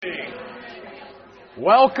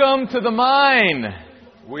Welcome to the Mine.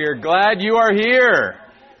 We are glad you are here.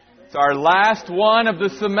 It's our last one of the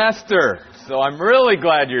semester, so I'm really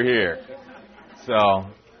glad you're here. So,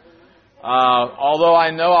 although I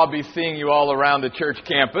know I'll be seeing you all around the church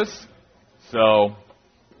campus, so,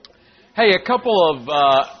 hey, a couple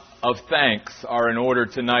of thanks are in order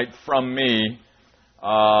tonight from me.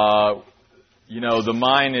 The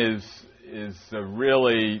Mine is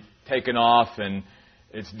really taken off, and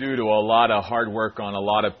it's due to a lot of hard work on a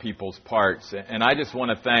lot of people's parts. And I just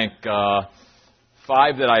want to thank 5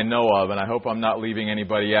 that I know of, and I hope I'm not leaving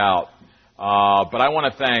anybody out. But I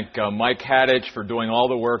want to thank Mike Haddich for doing all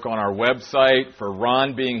the work on our website, for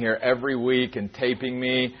Ron being here every week and taping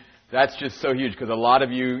me. That's just so huge because a lot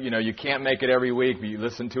of you, you can't make it every week, but you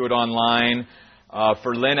listen to it online.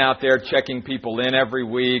 For Lynn out there checking people in every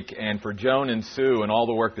week, and for Joan and Sue and all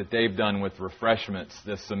the work that they've done with refreshments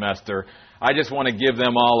this semester. I just want to give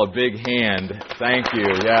them all a big hand. Thank you.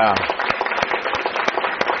 Yeah.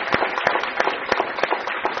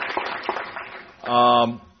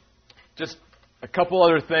 Just a couple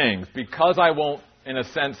other things. Because I won't, in a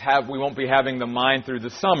sense, we won't be having the Mine through the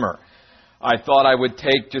summer, I thought I would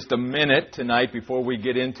take just a minute tonight before we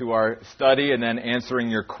get into our study and then answering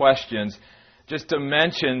your questions, just to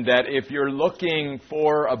mention that if you're looking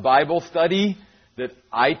for a Bible study that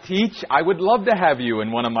I teach, I would love to have you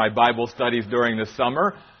in one of my Bible studies during the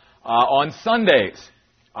summer. On Sundays,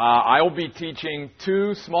 I will be teaching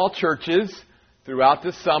 2 small churches throughout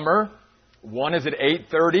the summer. One is at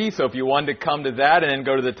 8:30, so if you wanted to come to that and then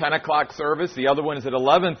go to the 10 o'clock service. The other one is at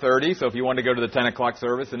 11:30, so if you want to go to the 10 o'clock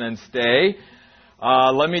service and then stay.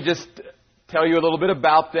 Let me just tell you a little bit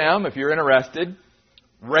about them if you're interested.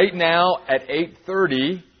 Right now at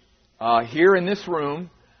 8:30, here in this room,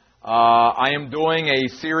 I am doing a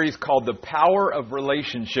series called The Power of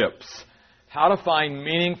Relationships. How to find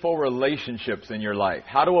meaningful relationships in your life.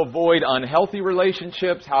 How to avoid unhealthy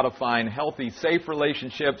relationships. How to find healthy, safe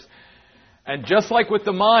relationships. And just like with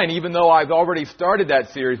the Mine, even though I've already started that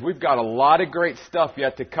series, we've got a lot of great stuff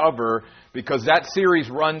yet to cover because that series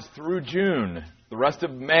runs through June. The rest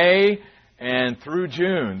of May and through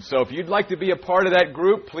June. So if you'd like to be a part of that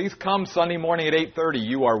group, please come Sunday morning at 8:30.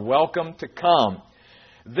 You are welcome to come.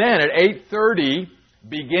 Then at 8:30,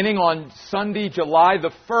 beginning on Sunday, July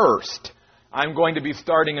the 1st, I'm going to be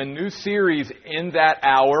starting a new series in that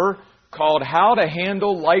hour called How to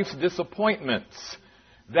Handle Life's Disappointments.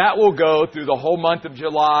 That will go through the whole month of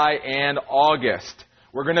July and August.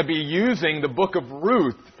 We're going to be using the book of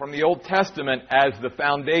Ruth from the Old Testament as the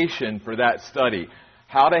foundation for that study.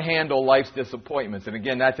 How to handle life's disappointments. And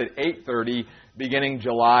again, that's at 8:30, beginning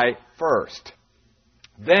July 1st.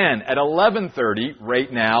 Then, at 11:30,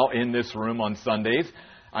 right now in this room on Sundays,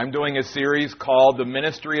 I'm doing a series called The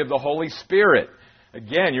Ministry of the Holy Spirit.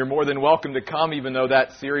 Again, you're more than welcome to come, even though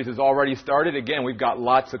that series has already started. Again, we've got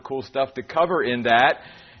lots of cool stuff to cover in that.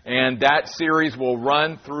 And that series will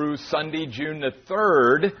run through Sunday, June the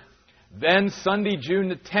 3rd. Then, Sunday, June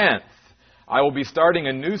the 10th, I will be starting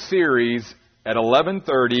a new series at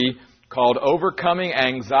 11:30 called Overcoming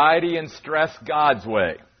Anxiety and Stress God's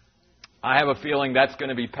Way. I have a feeling that's going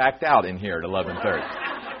to be packed out in here at 11:30.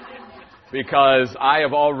 Because I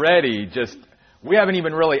have already we haven't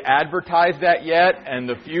even really advertised that yet, and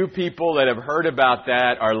the few people that have heard about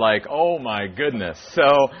that are like, oh my goodness.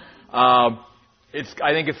 So I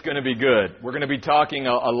think it's going to be good. We're going to be talking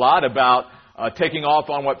a lot about taking off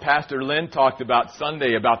on what Pastor Lynn talked about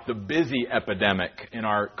Sunday about the busy epidemic in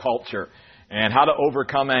our culture. And how to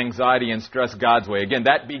overcome anxiety and stress God's way. Again,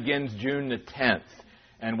 that begins June the 10th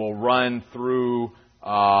and will run through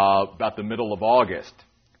about the middle of August.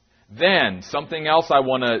 Then, something else I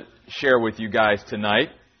want to share with you guys tonight.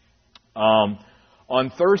 On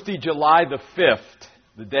Thursday, July the 5th,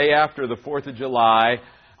 the day after the 4th of July,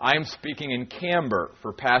 I'm speaking in Camber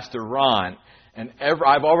for Pastor Ron. And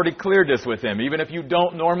I've already cleared this with him. Even if you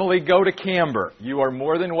don't normally go to Camber, you are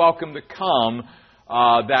more than welcome to come.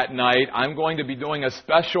 That night, I'm going to be doing a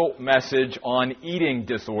special message on eating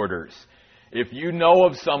disorders. If you know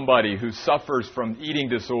of somebody who suffers from eating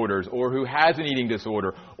disorders or who has an eating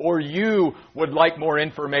disorder, or you would like more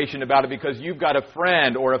information about it because you've got a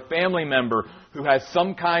friend or a family member who has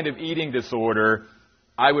some kind of eating disorder,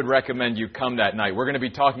 I would recommend you come that night. We're going to be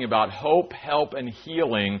talking about hope, help, and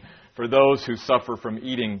healing for those who suffer from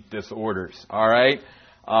eating disorders. All right?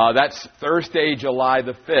 That's Thursday, July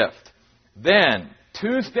the 5th. Then,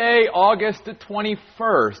 Tuesday, August the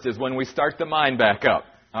 21st is when we start the Mine back up.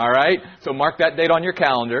 All right? So mark that date on your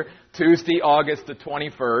calendar. Tuesday, August the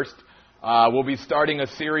 21st. We'll be starting a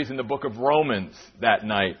series in the book of Romans that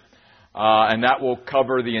night. And that will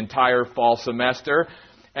cover the entire fall semester.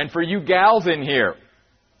 And for you gals in here,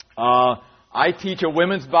 I teach a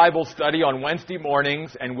women's Bible study on Wednesday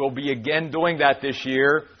mornings, and we'll be again doing that this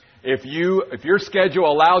year. If your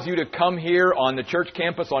schedule allows you to come here on the church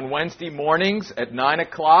campus on Wednesday mornings at 9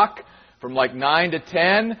 o'clock, from like 9 to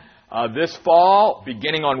 10, this fall,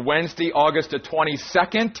 beginning on Wednesday, August the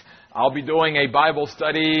 22nd, I'll be doing a Bible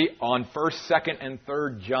study on 1st, 2nd, and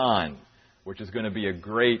 3rd John, which is going to be a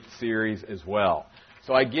great series as well.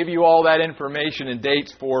 So I give you all that information and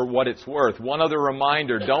dates for what it's worth. One other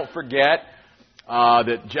reminder, don't forget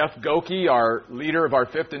that Jeff Goki, our leader of our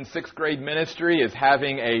 5th and 6th grade ministry, is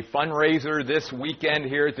having a fundraiser this weekend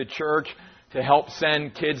here at the church to help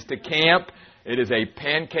send kids to camp. It is a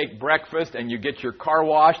pancake breakfast, and you get your car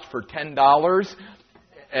washed for $10.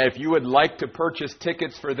 If you would like to purchase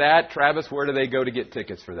tickets for that, Travis, where do they go to get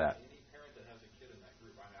tickets for that? Any parent that has a kid in that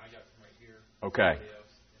group, I got some right here. Okay.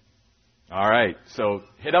 All right. So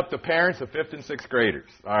hit up the parents of 5th and 6th graders.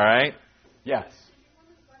 All right? Yes.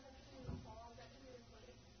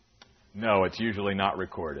 No, it's usually not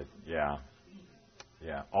recorded. Yeah.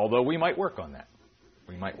 Yeah. Although we might work on that.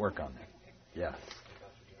 We might work on that. Yes.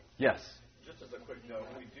 Yes. Just as a quick note,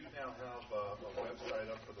 we do now have a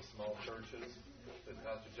website up for the small churches that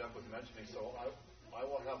Pastor Jeff was mentioning. So I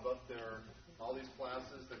will have up there all these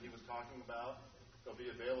classes that he was talking about. They'll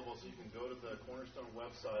be available, so you can go to the Cornerstone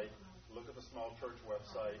website, look at the small church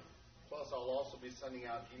website. Plus, I'll also be sending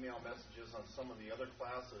out email messages on some of the other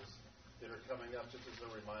classes that are coming up, just as a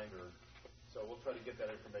reminder. So we'll try to get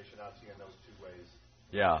that information out to you in those two ways.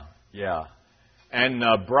 Yeah, yeah. And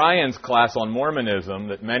Brian's class on Mormonism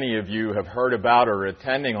that many of you have heard about or are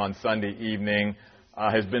attending on Sunday evening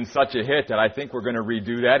has been such a hit that I think we're going to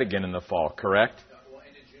redo that again in the fall, correct? Well,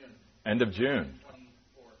 end of June. End of June.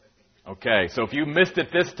 24th, I think. Okay, so if you missed it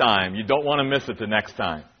this time, you don't want to miss it the next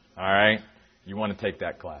time. All right? You want to take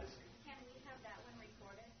that class. Can we have that one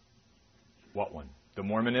recorded? What one? The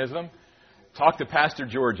Mormonism? Talk to Pastor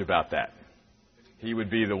George about that. He would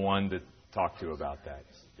be the one to talk to about that.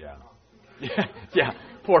 Yeah. Yeah,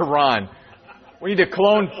 poor Ron. We need to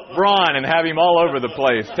clone Ron and have him all over the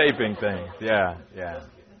place taping things. Yeah, yeah.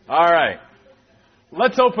 All right.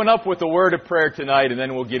 Let's open up with a word of prayer tonight, and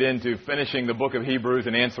then we'll get into finishing the book of Hebrews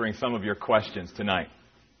and answering some of your questions tonight.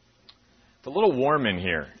 It's a little warm in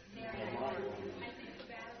here.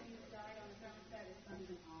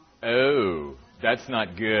 Oh, that's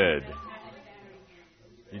not good.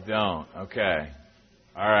 You don't? Okay.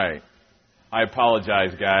 All right. I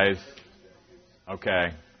apologize, guys. Okay.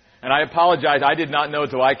 And I apologize. I did not know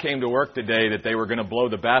until I came to work today that they were going to blow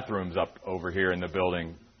the bathrooms up over here in the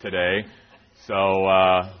building today. So,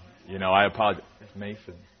 I apologize.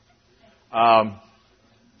 Mason. All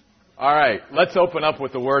right. Let's open up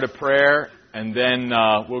with a word of prayer, and then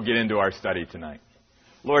we'll get into our study tonight.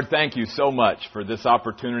 Lord, thank you so much for this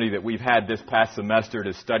opportunity that we've had this past semester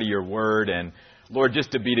to study your word, and Lord,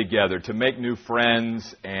 just to be together, to make new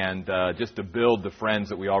friends, and just to build the friends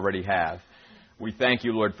that we already have. We thank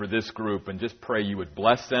you, Lord, for this group, and just pray you would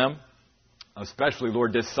bless them, especially,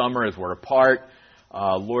 Lord, this summer as we're apart.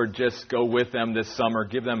 Lord, just go with them this summer.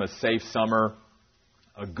 Give them a safe summer,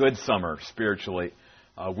 a good summer spiritually.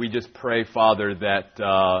 We just pray, Father,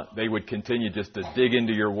 that they would continue just to dig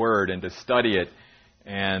into your word and to study it,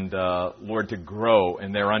 and, Lord, to grow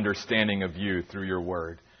in their understanding of you through your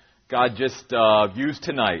word. God, just use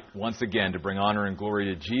tonight, once again, to bring honor and glory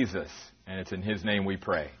to Jesus. And it's in his name we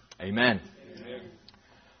pray. Amen. Amen.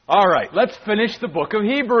 All right, let's finish the book of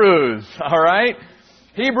Hebrews. All right?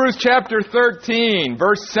 Hebrews chapter 13,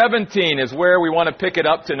 verse 17 is where we want to pick it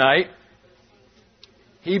up tonight.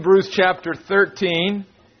 Hebrews chapter 13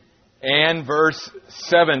 and verse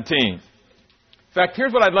 17. In fact,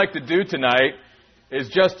 here's what I'd like to do tonight is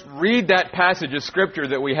just read that passage of Scripture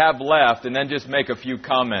that we have left and then just make a few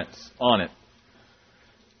comments on it.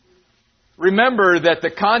 Remember that the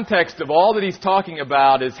context of all that he's talking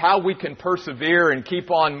about is how we can persevere and keep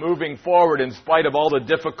on moving forward in spite of all the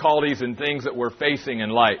difficulties and things that we're facing in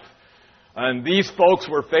life. And these folks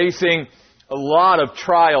were facing a lot of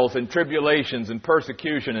trials and tribulations and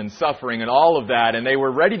persecution and suffering and all of that, and they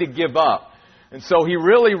were ready to give up. And so he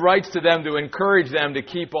really writes to them to encourage them to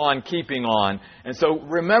keep on keeping on. And so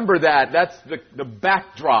remember that. That's the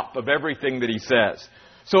backdrop of everything that he says.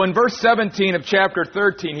 So in verse 17 of chapter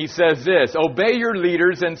 13, he says this, "Obey your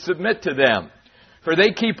leaders and submit to them, for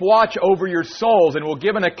they keep watch over your souls and will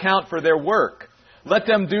give an account for their work. Let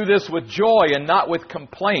them do this with joy and not with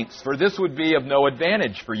complaints, for this would be of no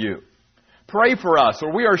advantage for you. Pray for us,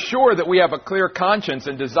 for we are sure that we have a clear conscience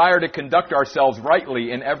and desire to conduct ourselves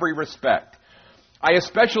rightly in every respect. I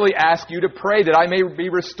especially ask you to pray that I may be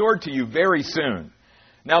restored to you very soon.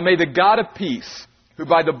 Now may the God of peace, who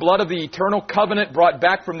by the blood of the eternal covenant brought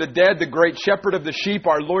back from the dead the great shepherd of the sheep,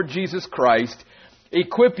 our Lord Jesus Christ,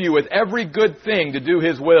 equip you with every good thing to do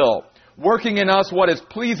His will, working in us what is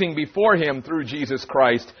pleasing before Him through Jesus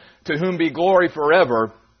Christ, to whom be glory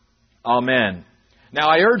forever. Amen. Now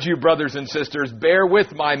I urge you, brothers and sisters, bear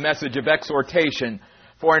with my message of exhortation,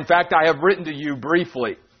 for in fact I have written to you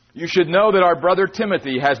briefly. You should know that our brother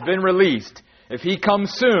Timothy has been released. If he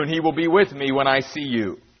comes soon, he will be with me when I see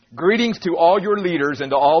you. Greetings to all your leaders and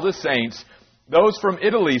to all the saints. Those from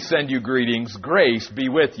Italy send you greetings. Grace be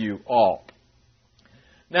with you all.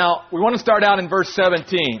 Now, we want to start out in verse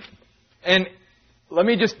 17. And let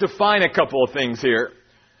me just define a couple of things here.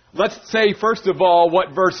 Let's say, first of all,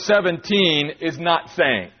 what verse 17 is not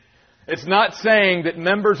saying. It's not saying that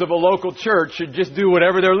members of a local church should just do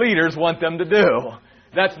whatever their leaders want them to do.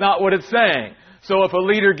 That's not what it's saying. So if a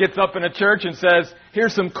leader gets up in a church and says,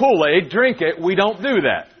 here's some Kool-Aid, drink it, we don't do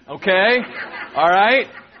that. Okay? All right?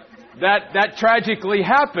 That tragically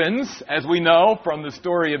happens, as we know from the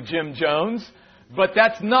story of Jim Jones, but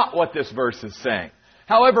that's not what this verse is saying.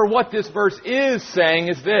 However, what this verse is saying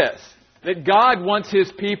is this, that God wants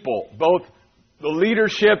His people, both the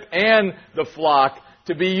leadership and the flock,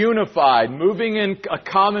 to be unified, moving in a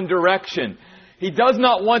common direction. He does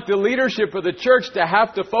not want the leadership of the church to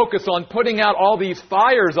have to focus on putting out all these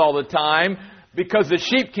fires all the time because the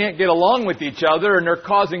sheep can't get along with each other and they're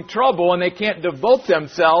causing trouble and they can't devote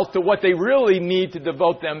themselves to what they really need to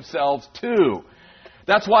devote themselves to.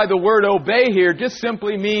 That's why the word obey here just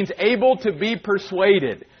simply means able to be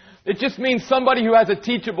persuaded. It just means somebody who has a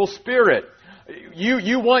teachable spirit.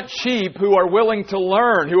 You want sheep who are willing to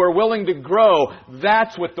learn, who are willing to grow.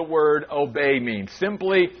 That's what the word obey means.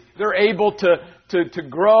 Simply, they're able to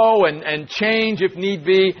grow and change if need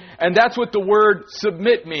be. And that's what the word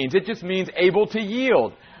submit means. It just means able to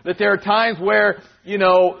yield. That there are times where,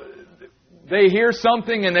 they hear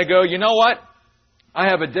something and they go, you know what? I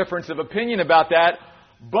have a difference of opinion about that.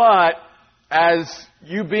 But as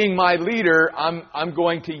you being my leader, I'm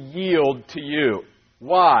going to yield to you.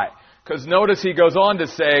 Why? Because notice he goes on to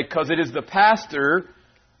say, because it is the pastor,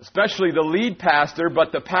 especially the lead pastor,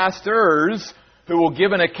 but the pastors who will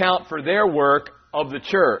give an account for their work of the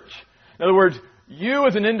church. In other words, you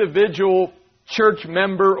as an individual church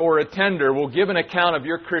member or attender will give an account of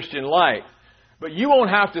your Christian life. But you won't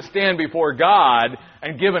have to stand before God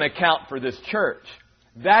and give an account for this church.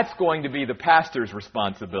 That's going to be the pastor's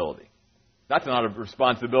responsibility. That's not a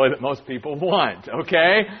responsibility that most people want,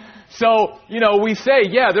 okay? So, we say,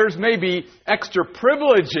 there's maybe extra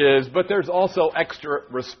privileges, but there's also extra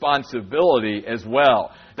responsibility as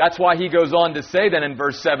well. That's why he goes on to say then in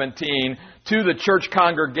verse 17, to the church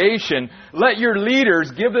congregation, let your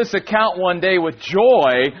leaders give this account one day with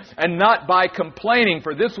joy and not by complaining,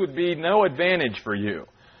 for this would be no advantage for you.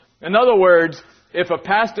 In other words, if a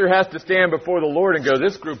pastor has to stand before the Lord and go,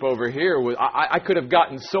 this group over here, I could have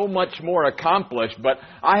gotten so much more accomplished, but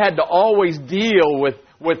I had to always deal with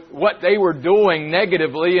what they were doing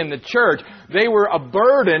negatively in the church. They were a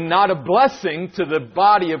burden, not a blessing to the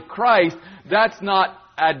body of Christ. That's not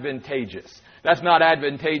advantageous. That's not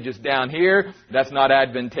advantageous down here. That's not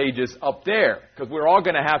advantageous up there. Because we're all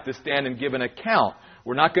going to have to stand and give an account.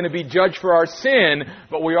 We're not going to be judged for our sin,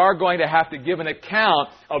 but we are going to have to give an account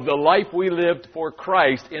of the life we lived for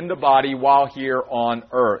Christ in the body while here on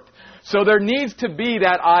earth. So there needs to be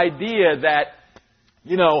that idea that,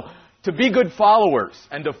 to be good followers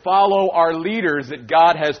and to follow our leaders that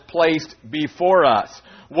God has placed before us.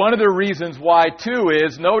 One of the reasons why, too,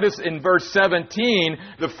 is, notice in verse 17,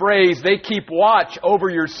 the phrase, they keep watch over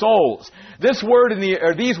your souls. This word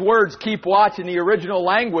these words, keep watch, in the original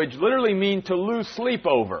language, literally mean to lose sleep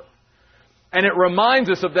over. And it reminds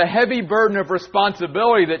us of the heavy burden of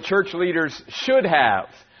responsibility that church leaders should have.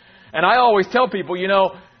 And I always tell people,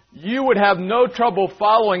 you would have no trouble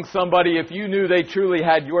following somebody if you knew they truly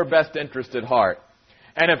had your best interest at heart.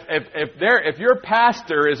 And if your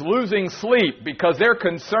pastor is losing sleep because they're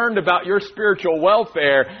concerned about your spiritual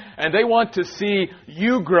welfare and they want to see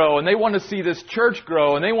you grow and they want to see this church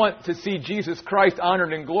grow and they want to see Jesus Christ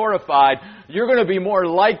honored and glorified, you're going to be more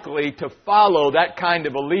likely to follow that kind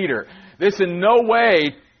of a leader. This in no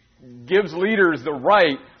way gives leaders the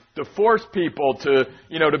right to force people to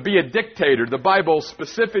be a dictator. The Bible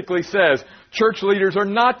specifically says church leaders are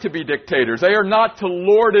not to be dictators. They are not to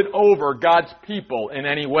lord it over God's people in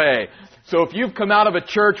any way. So if you've come out of a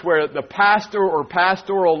church where the pastor or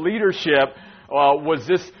pastoral leadership was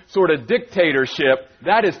this sort of dictatorship,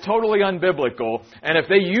 that is totally unbiblical. And if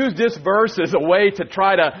they use this verse as a way to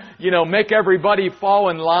try to, make everybody fall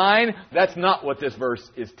in line, that's not what this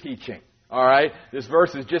verse is teaching. All right? This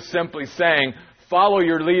verse is just simply saying, follow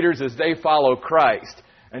your leaders as they follow Christ.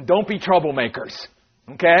 And don't be troublemakers.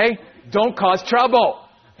 Okay? Don't cause trouble.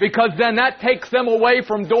 Because then that takes them away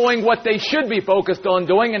from doing what they should be focused on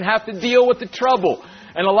doing and have to deal with the trouble.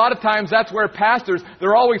 And a lot of times that's where pastors,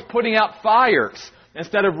 they're always putting out fires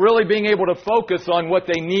instead of really being able to focus on what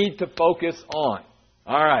they need to focus on.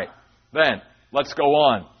 All right. Then, let's go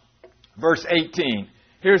on. Verse 18.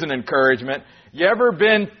 Here's an encouragement. You ever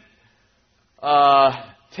been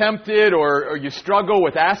tempted or you struggle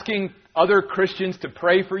with asking other Christians to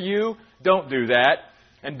pray for you? Don't do that.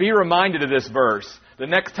 And be reminded of this verse. The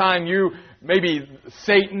next time maybe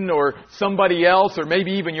Satan or somebody else or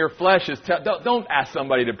maybe even your flesh don't ask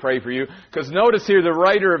somebody to pray for you. Because notice here the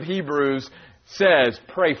writer of Hebrews says,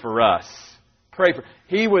 pray for us.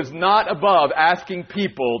 He was not above asking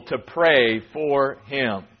people to pray for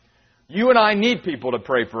him. You and I need people to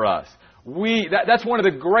pray for us. That's one of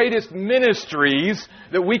the greatest ministries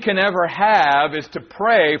that we can ever have is to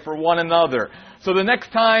pray for one another. So the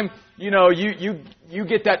next time, you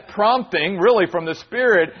get that prompting really from the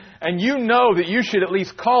Spirit and you know that you should at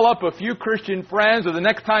least call up a few Christian friends or the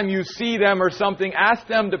next time you see them or something, ask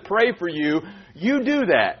them to pray for you. You do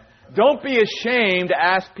that. Don't be ashamed to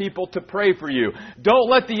ask people to pray for you. Don't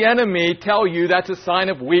let the enemy tell you that's a sign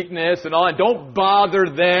of weakness and all. And don't bother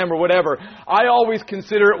them or whatever. I always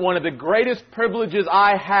consider it one of the greatest privileges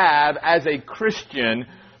I have as a Christian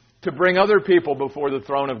to bring other people before the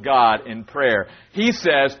throne of God in prayer. He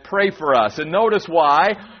says, pray for us. And notice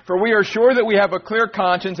why. For we are sure that we have a clear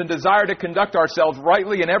conscience and desire to conduct ourselves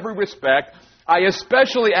rightly in every respect. I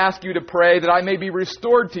especially ask you to pray that I may be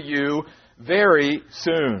restored to you very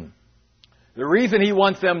soon. The reason he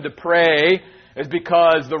wants them to pray is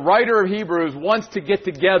because the writer of Hebrews wants to get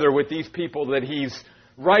together with these people that he's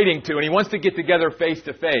writing to, and he wants to get together face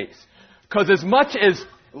to face. Because as much as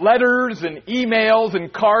letters and emails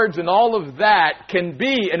and cards and all of that can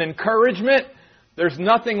be an encouragement, there's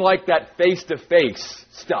nothing like that face to face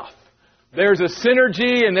stuff. There's a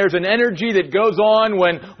synergy and there's an energy that goes on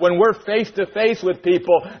when we're face to face with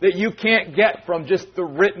people that you can't get from just the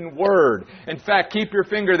written word. In fact, keep your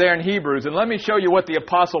finger there in Hebrews and let me show you what the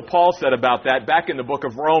Apostle Paul said about that back in the book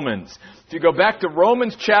of Romans. If you go back to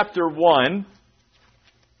Romans chapter 1,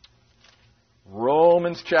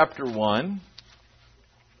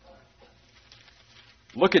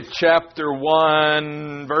 look at chapter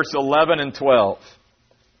 1, verse 11 and 12.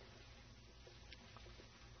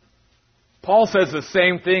 Paul says the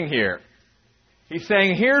same thing here. He's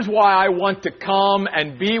saying, here's why I want to come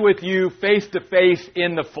and be with you face to face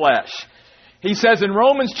in the flesh. He says in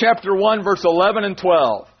Romans chapter 1, verse 11 and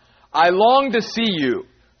 12, I long to see you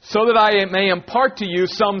so that I may impart to you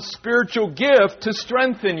some spiritual gift to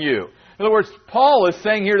strengthen you. In other words, Paul is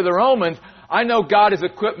saying here to the Romans, I know God has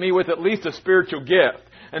equipped me with at least a spiritual gift.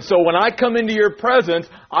 And so when I come into your presence,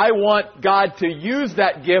 I want God to use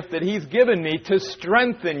that gift that He's given me to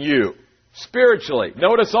strengthen you spiritually.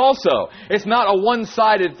 Notice also, it's not a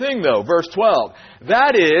one-sided thing though. Verse 12.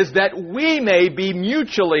 That is, that we may be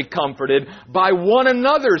mutually comforted by one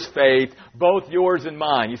another's faith, both yours and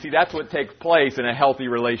mine. You see, that's what takes place in a healthy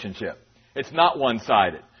relationship. It's not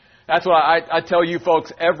one-sided. That's why I tell you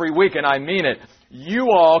folks every week, and I mean it,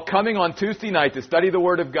 you all coming on Tuesday night to study the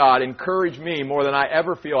Word of God encourage me more than I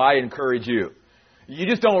ever feel I encourage you. You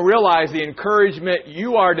just don't realize the encouragement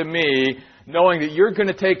you are to me knowing that you're going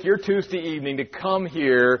to take your Tuesday evening to come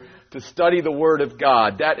here to study the Word of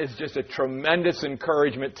God. That is just a tremendous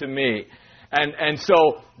encouragement to me. And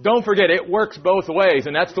so don't forget, it works both ways,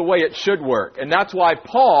 and that's the way it should work. And that's why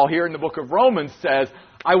Paul, here in the book of Romans, says,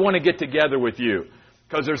 I want to get together with you.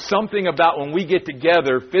 Because there's something about when we get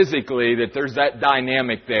together physically that there's that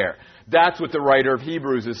dynamic there. That's what the writer of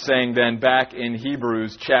Hebrews is saying then back in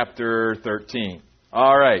Hebrews chapter 13.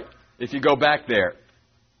 All right, if you go back there.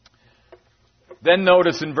 Then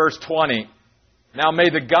notice in verse 20, now may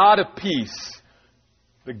the God of peace,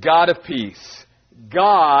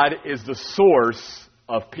 God is the source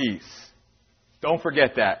of peace. Don't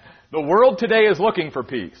forget that. The world today is looking for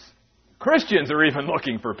peace. Christians are even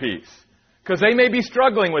looking for peace. Because they may be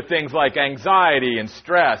struggling with things like anxiety and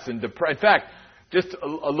stress and depression. In fact, just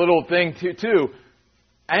a little thing too.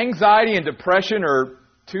 Anxiety and depression are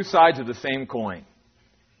two sides of the same coin.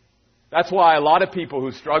 That's why a lot of people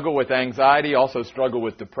who struggle with anxiety also struggle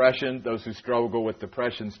with depression. Those who struggle with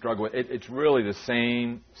depression struggle with it. It's really the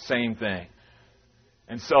same thing.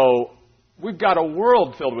 And so we've got a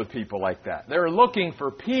world filled with people like that. They're looking for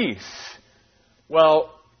peace.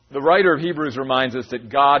 Well, the writer of Hebrews reminds us that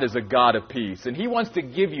God is a God of peace. And He wants to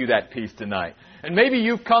give you that peace tonight. And maybe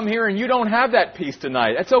you've come here and you don't have that peace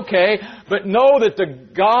tonight. That's okay. But know that the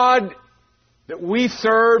God that we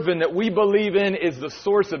serve and that we believe in is the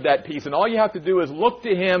source of that peace. And all you have to do is look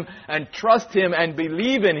to Him and trust Him and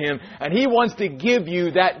believe in Him. And He wants to give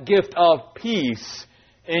you that gift of peace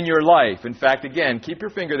in your life. In fact, again, keep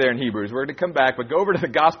your finger there in Hebrews. We're going to come back, but go over to the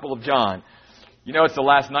Gospel of John. You know it's the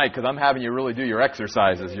last night because I'm having you really do your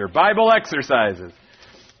exercises, your Bible exercises.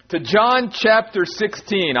 To John chapter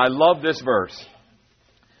 16. I love this verse.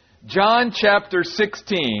 John chapter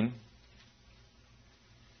 16.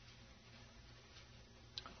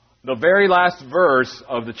 The very last verse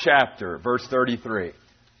of the chapter, verse 33.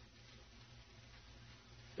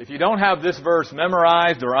 If you don't have this verse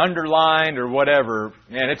memorized or underlined or whatever,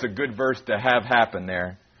 man, it's a good verse to have happen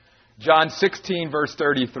there. John 16, verse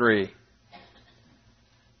 33.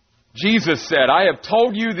 Jesus said, I have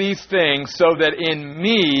told you these things so that in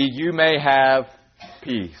me you may have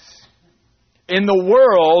peace. In the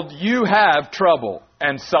world you have trouble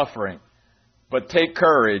and suffering, but take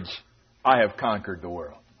courage, I have conquered the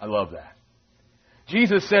world. I love that.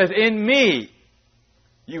 Jesus says, in me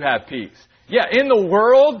you have peace. Yeah, in the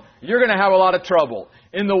world, you're going to have a lot of trouble.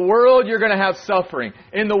 In the world, you're going to have suffering.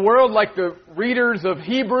 In the world, like the readers of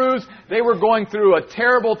Hebrews, they were going through a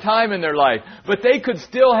terrible time in their life. But they could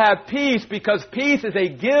still have peace because peace is a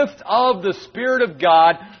gift of the Spirit of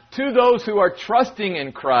God to those who are trusting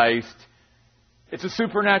in Christ. It's a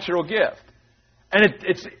supernatural gift. And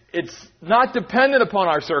it's not dependent upon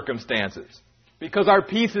our circumstances because our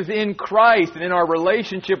peace is in Christ and in our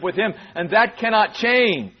relationship with Him. And that cannot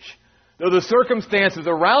change. Though the circumstances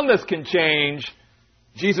around us can change,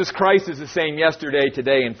 Jesus Christ is the same yesterday,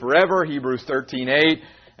 today, and forever, Hebrews 13:8,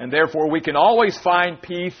 and therefore we can always find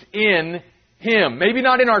peace in Him. Maybe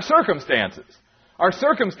not in our circumstances. Our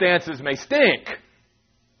circumstances may stink,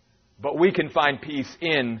 but we can find peace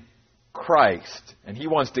in Christ, and He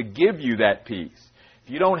wants to give you that peace.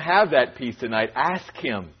 If you don't have that peace tonight, ask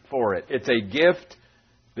Him for it. It's a gift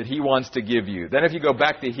that He wants to give you. Then if you go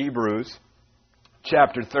back to Hebrews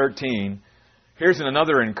chapter 13, here's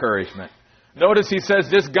another encouragement. Notice he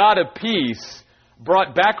says, this God of peace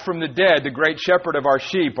brought back from the dead the great shepherd of our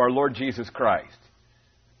sheep, our Lord Jesus Christ.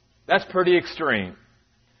 That's pretty extreme.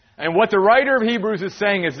 And what the writer of Hebrews is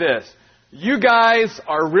saying is this. You guys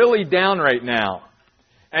are really down right now.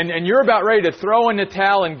 And you're about ready to throw in the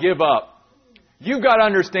towel and give up. You've got to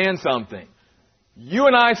understand something. You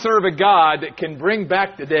and I serve a God that can bring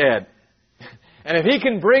back the dead. And if He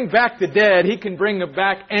can bring back the dead, He can bring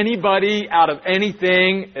back anybody out of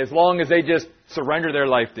anything as long as they just surrender their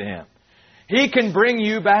life to Him. He can bring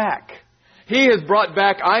you back. He has brought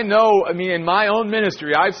back, in my own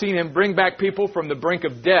ministry, I've seen Him bring back people from the brink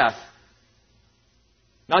of death.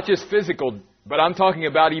 Not just physical, but I'm talking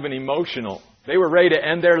about even emotional. They were ready to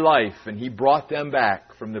end their life, and He brought them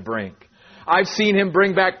back from the brink. I've seen Him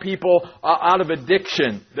bring back people out of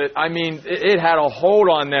addiction it had a hold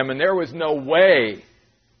on them and there was no way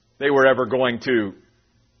they were ever going to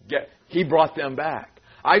get. He brought them back.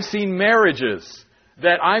 I've seen marriages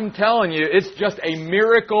that I'm telling you, it's just a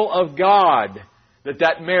miracle of God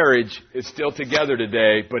that marriage is still together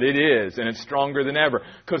today, but it is, and it's stronger than ever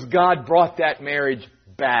because God brought that marriage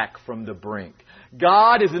back from the brink.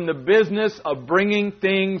 God is in the business of bringing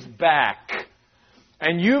things back.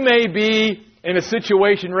 And you may be in a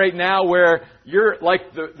situation right now where you're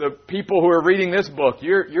like the people who are reading this book.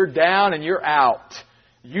 You're down and you're out.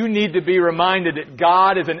 You need to be reminded that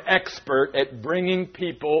God is an expert at bringing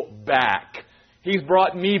people back. He's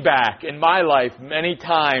brought me back in my life many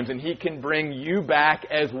times, and He can bring you back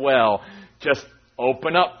as well. Just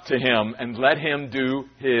open up to Him and let Him do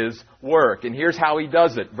His work. And here's how He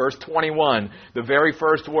does it. Verse 21, the very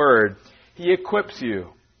first word. He equips you.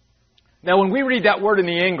 Now, when we read that word in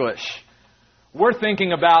the English, we're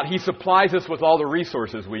thinking about He supplies us with all the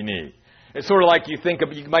resources we need. It's sort of like you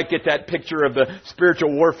might get that picture of the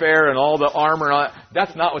spiritual warfare and all the armor and all that.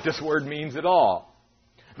 That's not what this word means at all.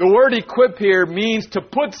 The word equip here means to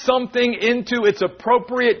put something into its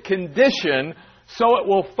appropriate condition so it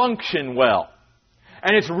will function well.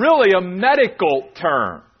 And it's really a medical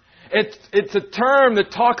term. It's a term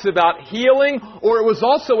that talks about healing, or it was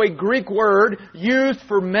also a Greek word used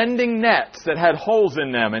for mending nets that had holes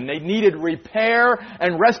in them, and they needed repair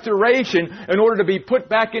and restoration in order to be put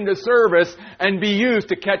back into service and be used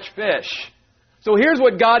to catch fish. So here's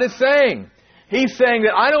what God is saying. He's saying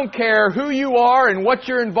that I don't care who you are and what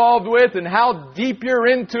you're involved with and how deep you're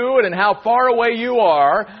into it and how far away you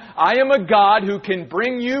are. I am a God who can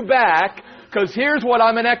bring you back, because here's what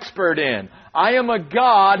I'm an expert in. I am a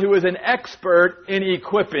God who is an expert in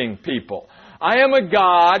equipping people. I am a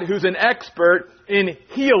God who's an expert in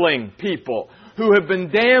healing people, who have been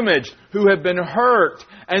damaged, who have been hurt.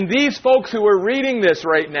 And these folks who are reading this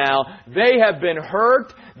right now, they have been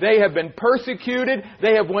hurt, they have been persecuted,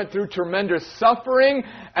 they have went through tremendous suffering,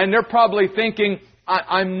 and they're probably thinking,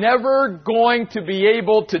 I'm never going to be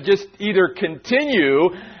able to just either continue,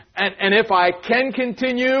 and if I can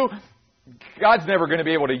continue, God's never going to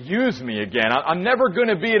be able to use me again. I'm never going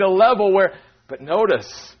to be at a level where... But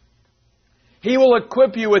notice, He will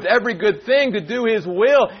equip you with every good thing to do His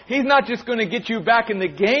will. He's not just going to get you back in the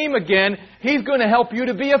game again. He's going to help you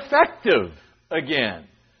to be effective again.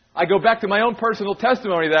 I go back to my own personal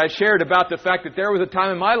testimony that I shared about the fact that there was a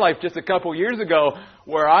time in my life just a couple years ago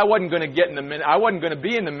where I wasn't going to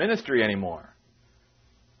be in the ministry anymore.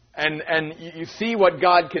 And you see what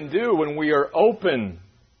God can do when we are open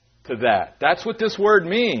to that. That's what this word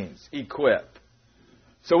means, equip.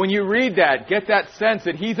 So when you read that, get that sense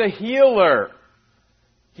that He's a healer.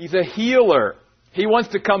 He's a healer. He wants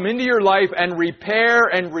to come into your life and repair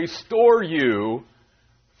and restore you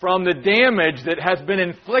from the damage that has been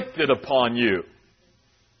inflicted upon you.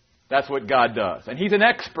 That's what God does. And He's an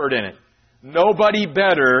expert in it. Nobody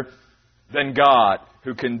better than God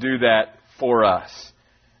who can do that for us.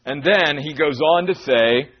 And then He goes on to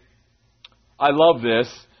say, I love this,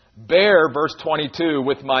 bear, verse 22,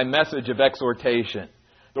 with my message of exhortation.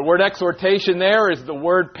 The word exhortation there is the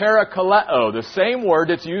word parakaleo, the same word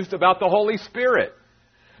that's used about the Holy Spirit.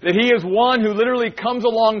 That He is one who literally comes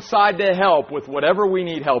alongside to help with whatever we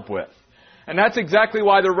need help with. And that's exactly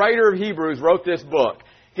why the writer of Hebrews wrote this book.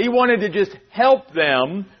 He wanted to just help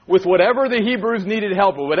them with whatever the Hebrews needed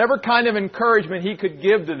help with. Whatever kind of encouragement he could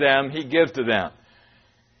give to them, he gives to them.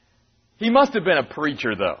 He must have been a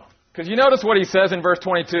preacher, though. Because you notice what he says in verse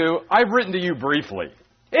 22, I've written to you briefly.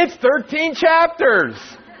 It's 13 chapters.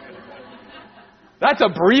 That's a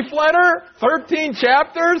brief letter? 13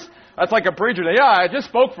 chapters? That's like a preacher. Yeah, I just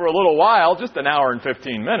spoke for a little while, just an hour and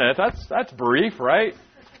 15 minutes. That's brief, right?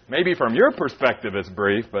 Maybe from your perspective it's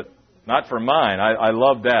brief, but not from mine. I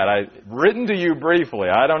love that. Written to you briefly.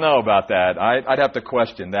 I don't know about that. I'd have to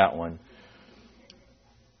question that one.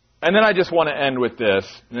 And then I just want to end with this.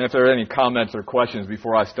 And if there are any comments or questions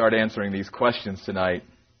before I start answering these questions tonight.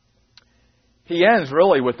 He ends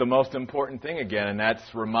really with the most important thing again, and that's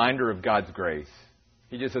reminder of God's grace.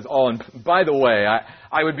 He just says, and by the way,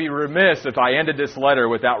 I would be remiss if I ended this letter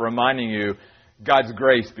without reminding you, God's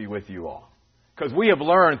grace be with you all. Because we have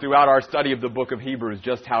learned throughout our study of the book of Hebrews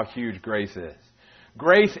just how huge grace is.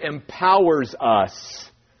 Grace empowers us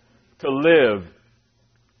to live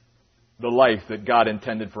the life that God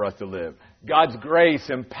intended for us to live. God's grace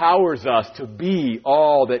empowers us to be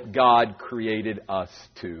all that God created us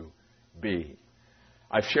to be.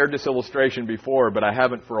 I've shared this illustration before, but I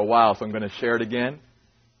haven't for a while, so I'm going to share it again.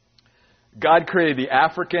 God created the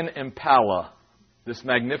African impala, this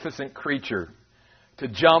magnificent creature, to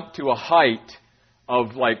jump to a height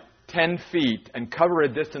of like 10 feet and cover a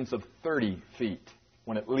distance of 30 feet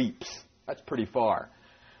when it leaps. That's pretty far.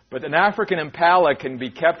 But an African impala can be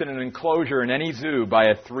kept in an enclosure in any zoo by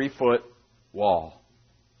a 3-foot wall.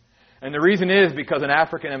 And the reason is because an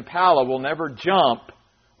African impala will never jump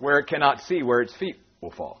where it cannot see where its feet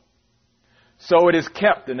will fall. So it is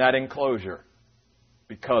kept in that enclosure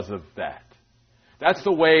because of that. That's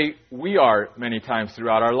the way we are many times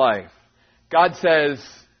throughout our life. God says,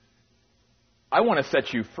 I want to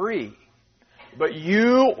set you free. But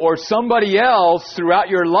you or somebody else throughout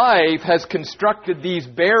your life has constructed these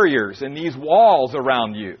barriers and these walls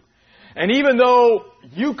around you. And even though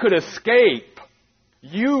you could escape,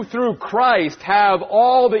 you through Christ have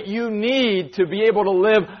all that you need to be able to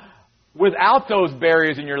live without those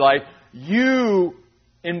barriers in your life. You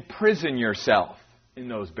imprison yourself in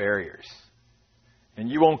those barriers. And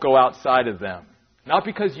you won't go outside of them. Not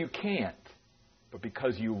because you can't, but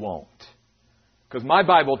because you won't. Because my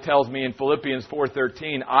Bible tells me in Philippians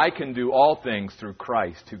 4:13, I can do all things through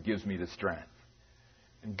Christ who gives me the strength.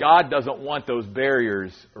 And God doesn't want those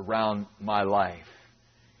barriers around my life.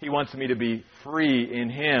 He wants me to be free in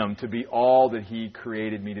Him, to be all that He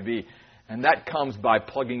created me to be. And that comes by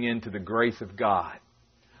plugging into the grace of God,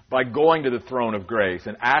 by going to the throne of grace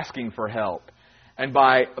and asking for help, and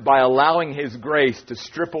by allowing His grace to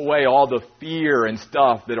strip away all the fear and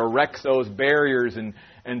stuff that erects those barriers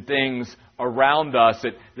and things around us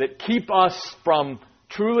that keep us from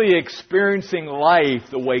truly experiencing life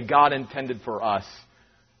the way God intended for us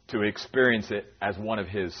to experience it as one of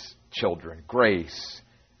His children. Grace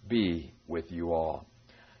be with you all.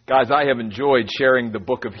 Guys, I have enjoyed sharing the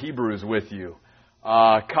book of Hebrews with you.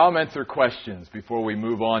 Comments or questions before we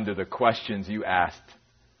move on to the questions you asked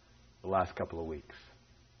the last couple of weeks?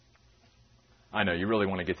 I know, you really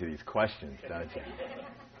want to get to these questions, don't you?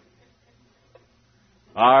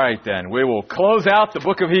 All right, then. We will close out the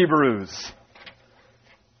book of Hebrews.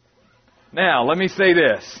 Now, let me say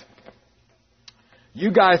this.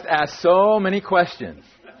 You guys ask so many questions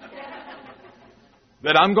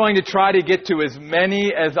that I'm going to try to get to as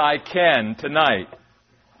many as I can tonight.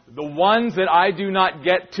 The ones that I do not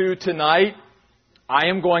get to tonight, I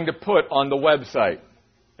am going to put on the website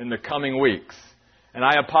in the coming weeks. And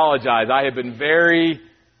I apologize. I have been very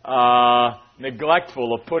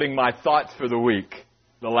neglectful of putting my thoughts for the week,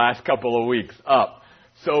 the last couple of weeks, up.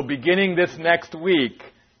 So beginning this next week,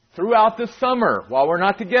 throughout the summer, while we're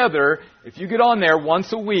not together, if you get on there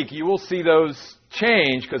once a week, you will see those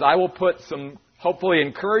change, because I will put some hopefully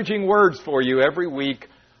encouraging words for you every week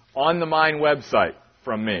on the Mind website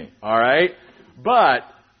from me. All right? But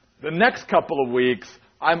the next couple of weeks,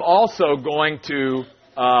 I'm also going to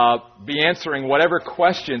be answering whatever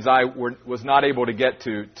questions I was not able to get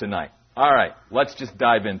to tonight. All right, let's just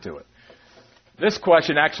dive into it. This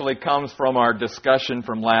question actually comes from our discussion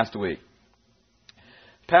from last week.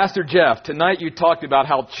 Pastor Jeff, tonight you talked about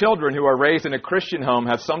how children who are raised in a Christian home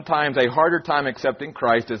have sometimes a harder time accepting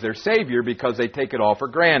Christ as their Savior because they take it all for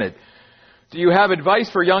granted. Do you have advice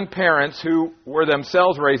for young parents who were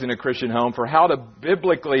themselves raised in a Christian home for how to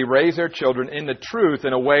biblically raise their children in the truth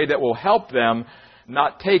in a way that will help them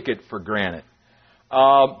not take it for granted?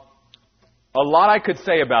 A lot I could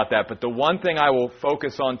say about that, but the one thing I will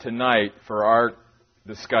focus on tonight for our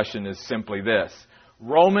discussion is simply this.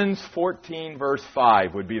 Romans 14 verse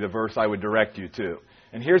 5 would be the verse I would direct you to.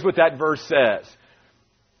 And here's what that verse says.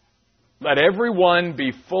 Let everyone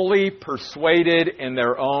be fully persuaded in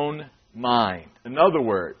their own mind. In other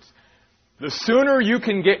words, the sooner you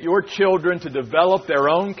can get your children to develop their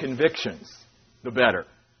own convictions, the better.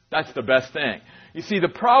 That's the best thing. You see, the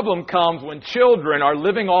problem comes when children are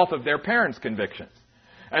living off of their parents' convictions.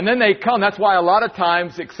 And then they come, that's why a lot of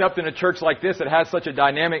times, except in a church like this that has such a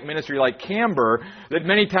dynamic ministry like Camber, that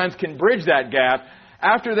many times can bridge that gap,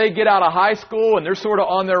 after they get out of high school and they're sort of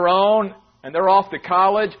on their own and they're off to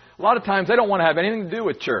college, a lot of times they don't want to have anything to do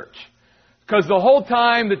with church. Because the whole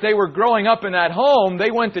time that they were growing up in that home,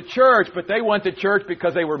 they went to church, but they went to church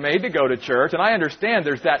because they were made to go to church. And I understand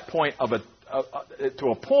there's that point to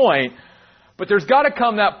a point, but there's got to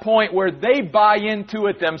come that point where they buy into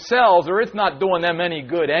it themselves, or it's not doing them any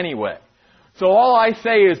good anyway. So all I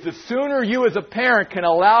say is the sooner you as a parent can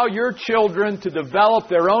allow your children to develop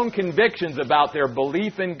their own convictions about their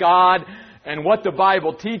belief in God and what the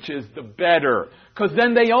Bible teaches, the better. Because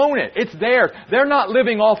then they own it. It's theirs. They're not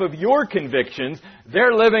living off of your convictions.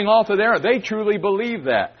 They're living off of their own. They truly believe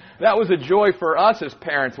that. That was a joy for us as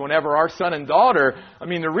parents whenever our son and daughter,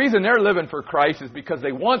 the reason they're living for Christ is because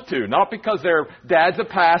they want to, not because their dad's a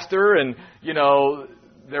pastor and,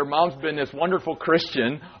 their mom's been this wonderful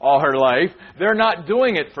Christian all her life. They're not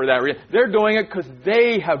doing it for that reason. They're doing it because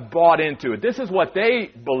they have bought into it. This is what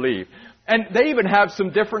they believe. And they even have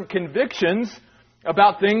some different convictions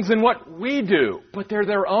about things than what we do. But they're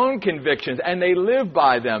their own convictions, and they live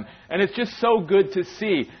by them. And it's just so good to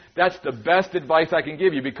see. That's the best advice I can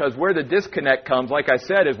give you, because where the disconnect comes, like I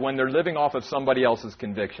said, is when they're living off of somebody else's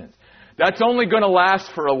convictions. That's only going to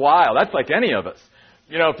last for a while. That's like any of us.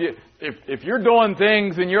 If you're doing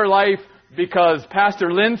things in your life because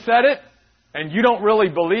Pastor Lynn said it, and you don't really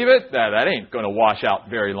believe it, that ain't going to wash out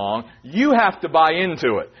very long. You have to buy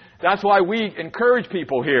into it. That's why we encourage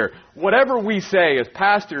people here. Whatever we say as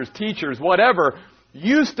pastors, teachers, whatever,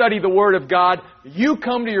 you study the Word of God. You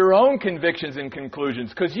come to your own convictions and conclusions,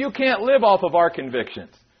 because you can't live off of our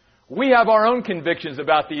convictions. We have our own convictions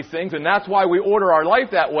about these things, and that's why we order our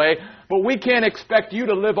life that way. But we can't expect you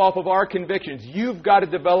to live off of our convictions. You've got to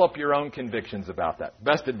develop your own convictions about that.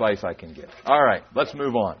 Best advice I can give. All right, let's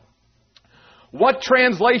move on. What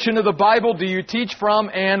translation of the Bible do you teach from,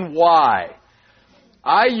 and why?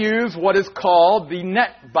 I use what is called the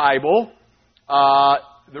Net Bible.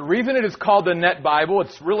 The reason it is called the Net Bible,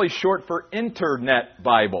 it's really short for Internet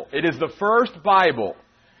Bible. It is the first Bible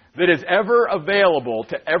that is ever available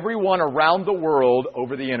to everyone around the world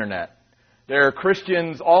over the Internet. There are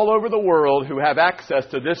Christians all over the world who have access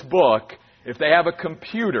to this book. If they have a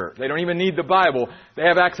computer, they don't even need the Bible. They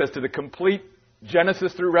have access to the complete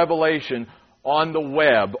Genesis through Revelation on the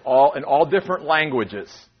web, in all different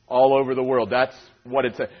languages all over the world. That's what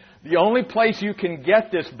it says. The only place you can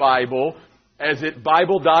get this Bible is at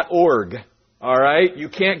Bible.org. All right? You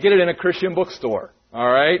can't get it in a Christian bookstore.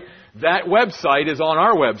 All right? That website is on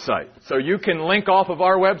our website. So you can link off of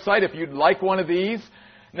our website if you'd like one of these.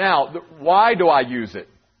 Now, why do I use it?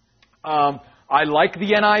 I like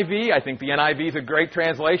the NIV. I think the NIV is a great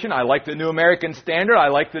translation. I like the New American Standard. I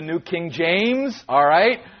like the New King James. All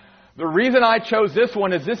right? The reason I chose this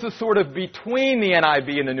one is this is sort of between the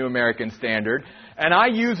NIV and the New American Standard, and I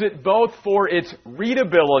use it both for its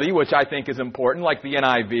readability, which I think is important, like the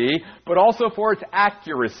NIV, but also for its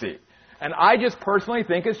accuracy. And I just personally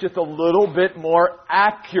think it's just a little bit more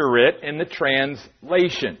accurate in the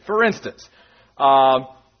translation. For instance,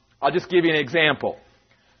 I'll just give you an example.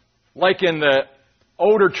 Like in the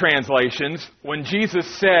older translations, when Jesus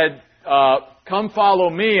said, "Come follow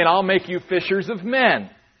me and I'll make you fishers of men."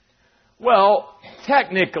 Well,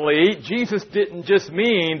 technically, Jesus didn't just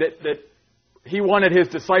mean that He wanted His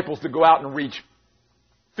disciples to go out and reach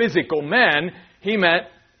physical men. He meant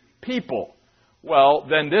people. Well,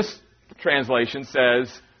 then this translation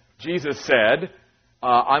says, Jesus said,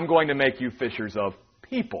 "I'm going to make you fishers of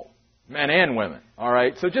people, men and women." All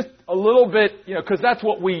right? So just a little bit, because that's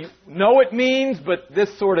what we know it means, but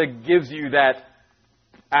this sort of gives you that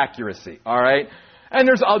accuracy. All right? And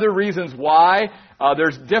there's other reasons why.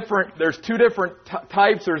 There's two different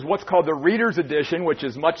types. There's what's called the Reader's Edition, which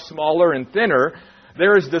is much smaller and thinner.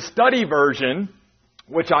 There's the study version,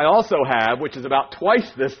 which I also have, which is about twice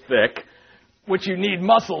this thick, which you need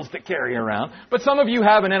muscles to carry around. But some of you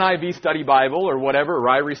have an NIV study Bible or whatever,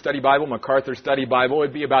 Ryrie study Bible, MacArthur study Bible.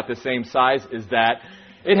 It'd be about the same size as that.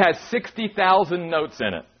 It has 60,000 notes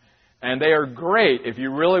in it. And they are great if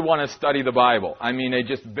you really want to study the Bible. I mean, they're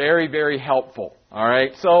just very, very helpful. All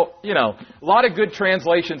right? So, a lot of good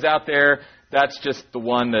translations out there. That's just the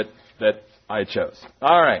one that I chose.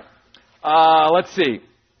 All right. Let's see.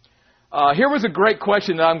 Here was a great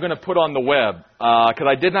question that I'm going to put on the web, because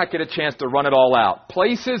I did not get a chance to run it all out.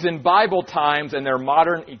 Places in Bible times and their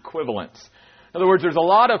modern equivalents. In other words, there's a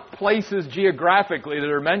lot of places geographically that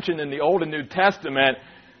are mentioned in the Old and New Testament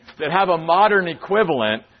that have a modern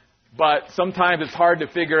equivalent, but sometimes it's hard to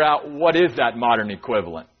figure out what is that modern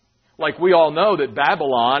equivalent. Like we all know that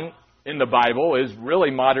Babylon in the Bible is really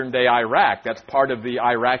modern-day Iraq. That's part of the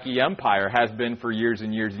Iraqi Empire, has been for years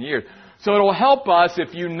and years and years. So it'll help us,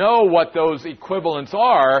 if you know what those equivalents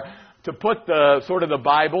are, to put the sort of the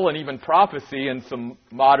Bible and even prophecy in some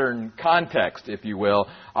modern context, if you will.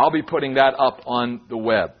 I'll be putting that up on the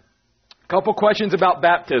web. A couple questions about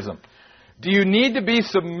baptism. Do you need to be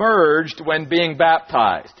submerged when being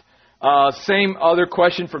baptized? Same other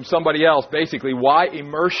question from somebody else, basically. Why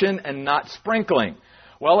immersion and not sprinkling?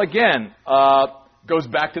 Well, again, goes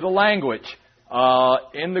back to the language.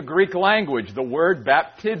 In the Greek language, the word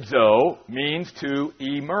baptizo means to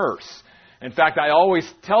immerse. In fact, I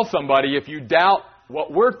always tell somebody, if you doubt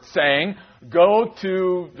what we're saying, go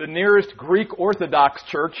to the nearest Greek Orthodox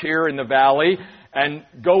church here in the valley and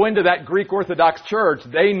go into that Greek Orthodox church.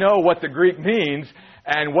 They know what the Greek means.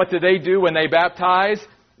 And what do they do when they baptize?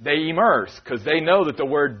 They immerse, because they know that the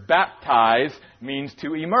word baptize means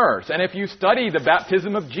to immerse. And if you study the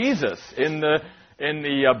baptism of Jesus in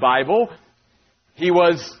the Bible, He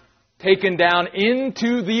was taken down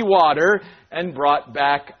into the water and brought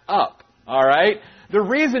back up. All right? The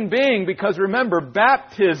reason being, because remember,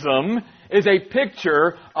 baptism is a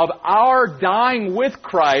picture of our dying with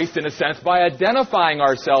Christ, in a sense, by identifying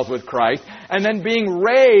ourselves with Christ, and then being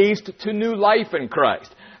raised to new life in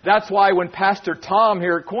Christ. That's why when Pastor Tom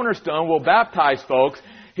here at Cornerstone will baptize folks,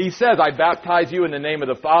 he says, "I baptize you in the name of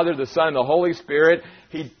the Father, the Son, and the Holy Spirit."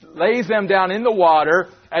 He lays them down in the water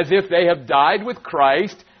as if they have died with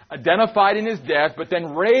Christ, identified in His death, but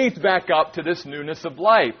then raised back up to this newness of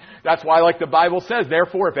life. That's why, like the Bible says,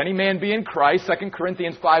 "Therefore, if any man be in Christ," 2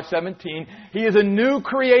 Corinthians 5:17, "he is a new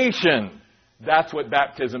creation." That's what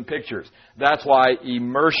baptism pictures. That's why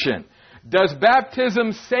immersion. Does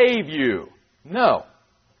baptism save you? No.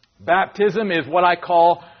 Baptism is what I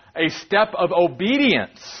call a step of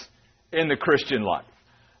obedience in the Christian life.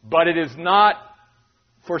 But it is not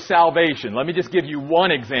for salvation. Let me just give you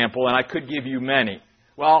one example, and I could give you many.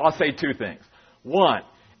 Well, I'll say two things. One,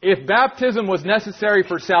 if baptism was necessary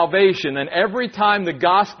for salvation, then every time the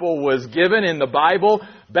gospel was given in the Bible,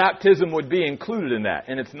 baptism would be included in that,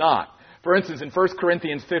 and it's not. For instance, in 1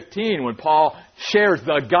 Corinthians 15, when Paul shares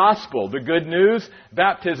the gospel, the good news,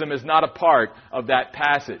 baptism is not a part of that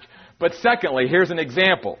passage. But secondly, here's an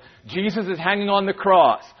example. Jesus is hanging on the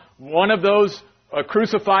cross. One of those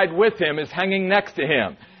crucified with Him is hanging next to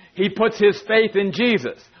Him. He puts his faith in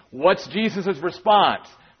Jesus. What's Jesus'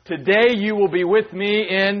 response? "Today you will be with me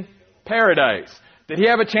in paradise." Did he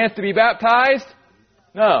have a chance to be baptized?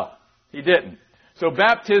 No, he didn't. So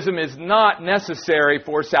baptism is not necessary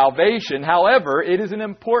for salvation. However, it is an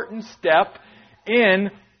important step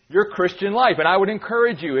in your Christian life. And I would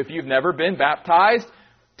encourage you, if you've never been baptized,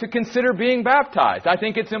 to consider being baptized. I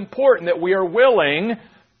think it's important that we are willing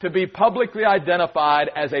to be publicly identified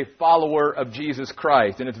as a follower of Jesus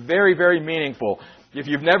Christ. And it's very, very meaningful. If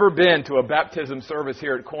you've never been to a baptism service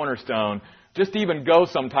here at Cornerstone, just even go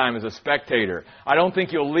sometime as a spectator. I don't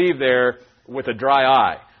think you'll leave there with a dry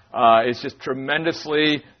eye. It's just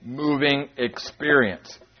tremendously moving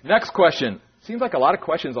experience. Next question. Seems like a lot of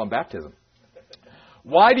questions on baptism.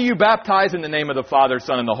 Why do you baptize in the name of the Father,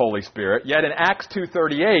 Son, and the Holy Spirit? Yet in Acts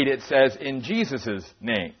 2:38 it says in Jesus'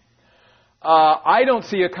 name. I don't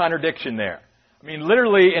see a contradiction there. I mean,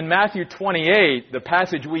 literally in Matthew 28, the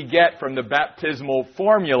passage we get from the baptismal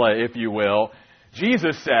formula, if you will,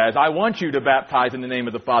 Jesus says, I want you to baptize in the name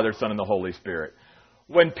of the Father, Son, and the Holy Spirit.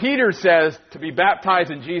 When Peter says to be baptized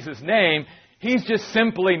in Jesus' name, he's just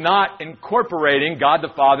simply not incorporating God the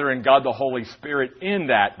Father and God the Holy Spirit in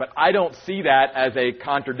that. But I don't see that as a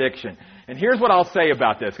contradiction. And here's what I'll say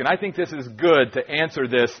about this, and I think this is good to answer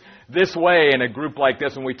this way in a group like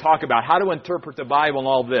this when we talk about how to interpret the Bible and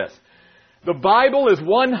all this. The Bible is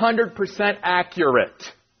 100%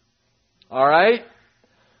 accurate. All right?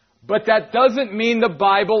 But that doesn't mean the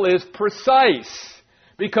Bible is precise.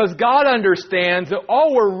 Because God understands that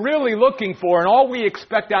all we're really looking for and all we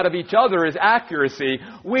expect out of each other is accuracy.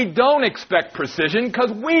 We don't expect precision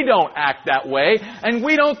because we don't act that way and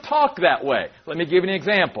we don't talk that way. Let me give you an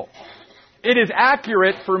example. It is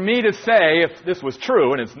accurate for me to say, if this was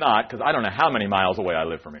true, and it's not, because I don't know how many miles away I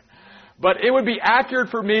live from here, but it would be accurate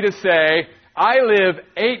for me to say, I live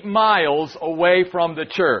 8 miles away from the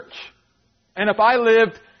church. And if I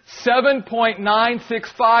lived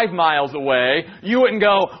 7.965 miles away, you wouldn't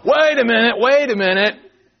go, wait a minute,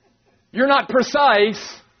 you're not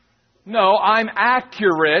precise. No, I'm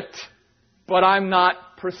accurate, but I'm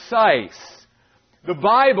not precise. The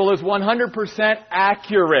Bible is 100%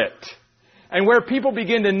 accurate. And where people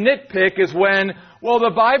begin to nitpick is when, well,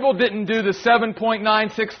 the Bible didn't do the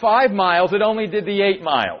 7.965 miles, it only did the 8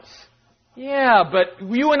 miles. Yeah, but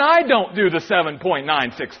you and I don't do the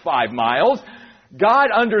 7.965 miles.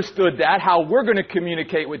 God understood that, how we're going to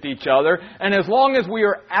communicate with each other, and as long as we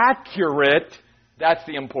are accurate, that's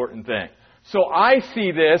the important thing. So I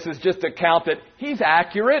see this as just a count that He's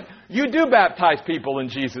accurate. You do baptize people in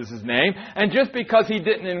Jesus' name, and just because He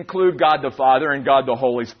didn't include God the Father and God the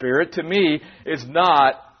Holy Spirit, to me, is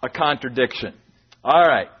not a contradiction. All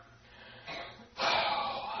right.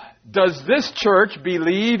 Does this church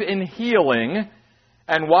believe in healing,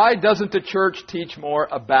 and why doesn't the church teach more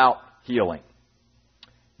about healing?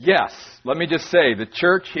 Yes, let me just say, the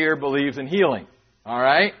church here believes in healing. All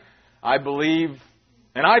right? I believe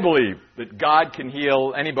that God can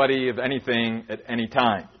heal anybody of anything at any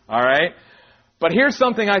time. All right? But here's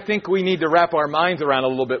something I think we need to wrap our minds around a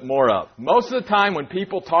little bit more of. Most of the time when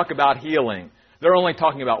people talk about healing, they're only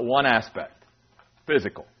talking about one aspect,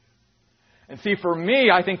 physical. And see, for me,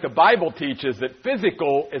 I think the Bible teaches that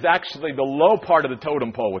physical is actually the low part of the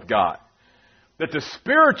totem pole with God. That the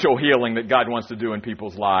spiritual healing that God wants to do in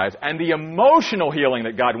people's lives and the emotional healing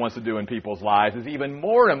that God wants to do in people's lives is even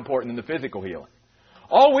more important than the physical healing.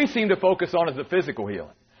 All we seem to focus on is the physical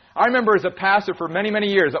healing. I remember as a pastor for many, many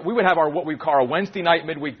years, we would have what we call our Wednesday night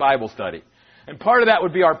midweek Bible study. And part of that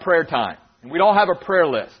would be our prayer time. And we'd all have a prayer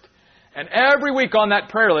list. And every week on that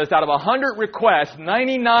prayer list, out of 100 requests,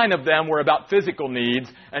 99 of them were about physical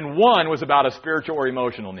needs, and 1 was about a spiritual or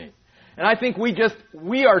emotional need. And I think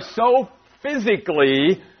we are so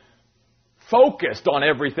physically focused on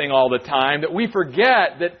everything all the time that we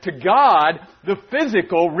forget that to God, the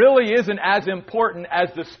physical really isn't as important as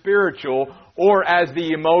the spiritual or as the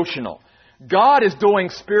emotional. God is doing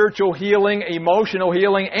spiritual healing, emotional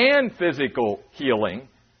healing, and physical healing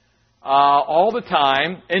all the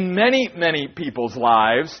time in many, many people's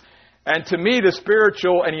lives. And to me, the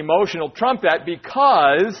spiritual and emotional trump that,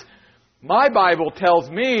 because my Bible tells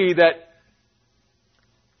me that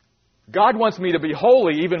God wants me to be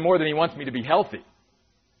holy even more than He wants me to be healthy.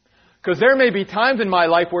 Because there may be times in my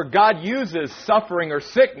life where God uses suffering or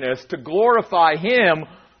sickness to glorify Him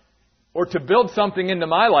or to build something into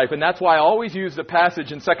my life. And that's why I always use the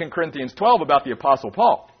passage in 2 Corinthians 12 about the Apostle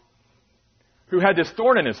Paul, who had this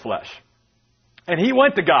thorn in his flesh. And he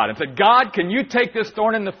went to God and said, God, can you take this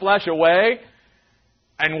thorn in the flesh away?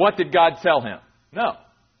 And what did God tell him? No.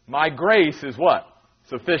 My grace is what?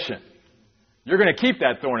 Sufficient. You're going to keep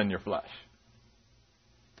that thorn in your flesh.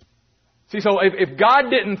 See, so if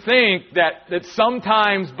God didn't think that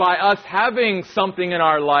sometimes by us having something in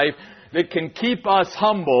our life that can keep us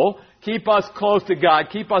humble, keep us close to God,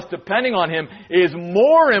 keep us depending on Him, is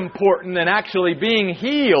more important than actually being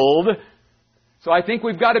healed, so I think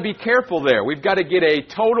we've got to be careful there. We've got to get a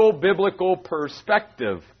total biblical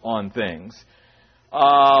perspective on things.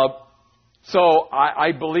 So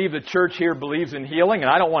I believe the church here believes in healing, and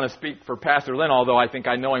I don't want to speak for Pastor Lynn, although I think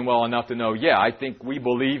I know him well enough to know, I think we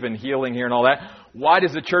believe in healing here and all that. Why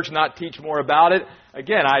does the church not teach more about it?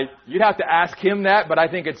 Again, you'd have to ask him that, but I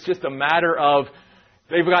think it's just a matter of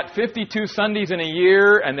they've got 52 Sundays in a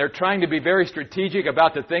year, and they're trying to be very strategic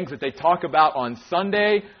about the things that they talk about on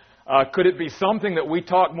Sunday. Could it be something that we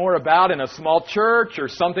talk more about in a small church or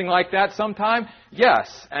something like that sometime?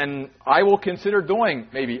 Yes, and I will consider doing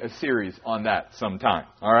maybe a series on that sometime.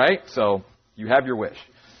 All right? So you have your wish.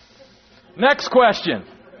 Next question.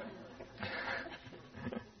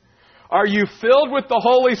 Are you filled with the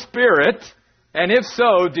Holy Spirit? And if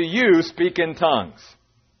so, do you speak in tongues?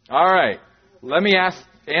 All right. Let me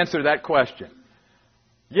answer that question.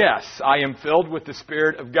 Yes, I am filled with the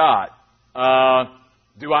Spirit of God.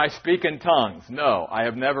 Do I speak in tongues? No, I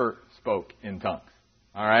have never spoke in tongues.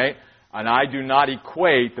 All right? And I do not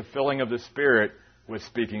equate the filling of the Spirit with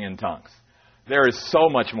speaking in tongues. There is so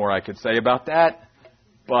much more I could say about that,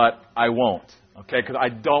 but I won't. Okay? Because I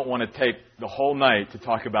don't want to take the whole night to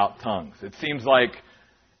talk about tongues. It seems like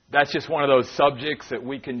that's just one of those subjects that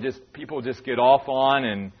people just get off on,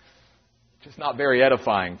 and just not very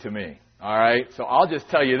edifying to me. All right? So I'll just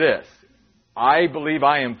tell you this. I believe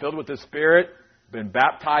I am filled with the Spirit, been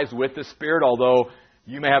baptized with the Spirit, although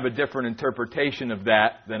you may have a different interpretation of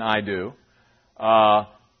that than I do.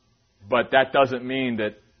 But that doesn't mean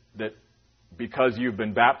that because you've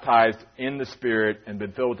been baptized in the Spirit and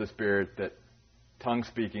been filled with the Spirit, that tongue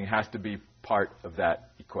speaking has to be part of that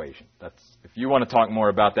equation. If you want to talk more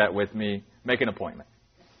about that with me, make an appointment.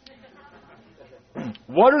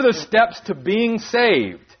 What are the steps to being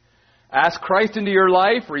saved? Ask Christ into your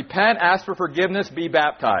life, repent, ask for forgiveness, be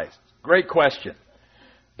baptized. Great question.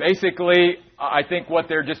 Basically, I think what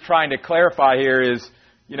they're just trying to clarify here is,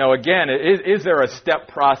 again, is there a step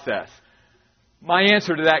process? My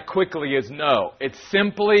answer to that quickly is no. It's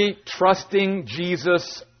simply trusting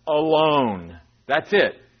Jesus alone. That's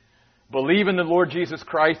it. Believe in the Lord Jesus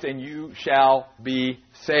Christ and you shall be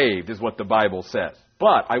saved, is what the Bible says.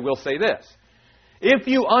 But I will say this. If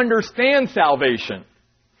you understand salvation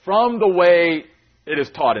from the way it is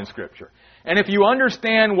taught in Scripture, and if you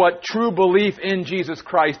understand what true belief in Jesus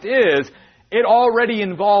Christ is, it already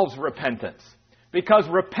involves repentance. Because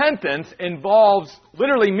repentance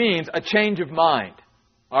literally means a change of mind.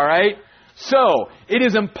 All right? So, it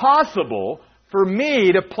is impossible for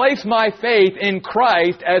me to place my faith in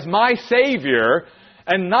Christ as my Savior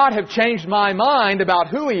and not have changed my mind about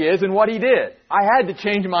who He is and what He did. I had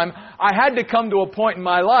to come to a point in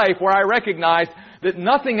my life where I recognized that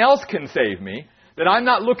nothing else can save me, that I'm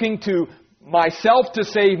not looking to myself to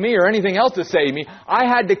save me or anything else to save me. I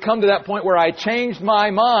had to come to that point where I changed my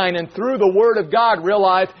mind and through the Word of God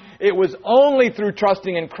realized it was only through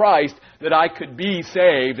trusting in Christ that I could be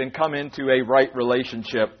saved and come into a right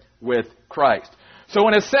relationship with Christ. So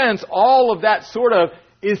in a sense, all of that sort of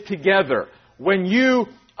is together. When you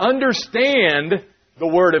understand the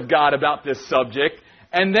Word of God about this subject,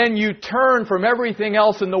 and then you turn from everything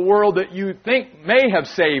else in the world that you think may have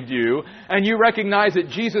saved you, and you recognize that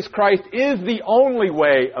Jesus Christ is the only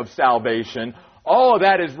way of salvation, all of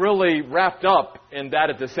that is really wrapped up in that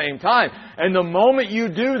at the same time. And the moment you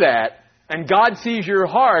do that, and God sees your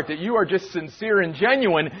heart, that you are just sincere and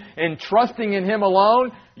genuine in trusting in Him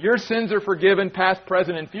alone, your sins are forgiven, past,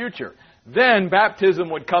 present, and future. Then baptism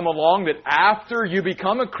would come along, that after you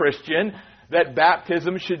become a Christian, that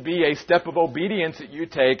baptism should be a step of obedience that you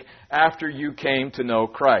take after you came to know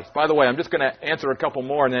Christ. By the way, I'm just going to answer a couple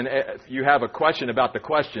more, and then if you have a question about the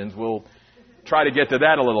questions, we'll try to get to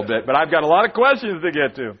that a little bit. But I've got a lot of questions to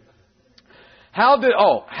get to. How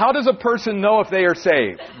does a person know if they are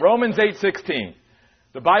saved? Romans 8:16.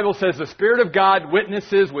 The Bible says, the Spirit of God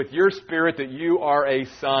witnesses with your spirit that you are a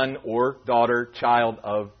son or daughter, child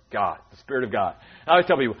of God. The Spirit of God. I always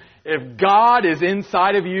tell people, if God is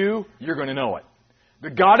inside of you, you're going to know it. The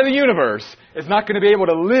God of the universe is not going to be able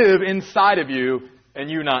to live inside of you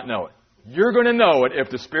and you not know it. You're going to know it if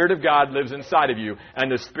the Spirit of God lives inside of you.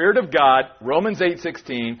 And the Spirit of God, Romans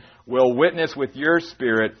 8:16, will witness with your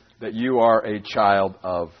spirit that you are a child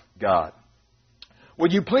of God.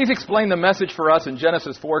 Would you please explain the message for us in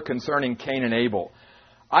Genesis 4 concerning Cain and Abel?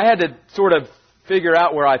 I had to sort of figure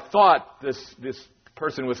out where I thought this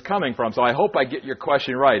person was coming from, so I hope I get your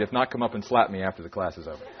question right. If not, come up and slap me after the class is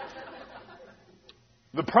over.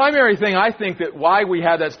 The primary thing I think that why we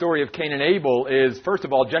have that story of Cain and Abel is, first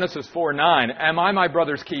of all, Genesis 4:9, am I my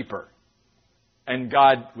brother's keeper? And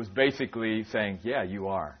God was basically saying, yeah, you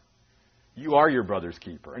are. You are your brother's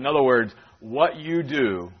keeper. In other words, what you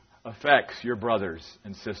do affects your brothers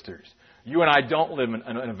and sisters. You and I don't live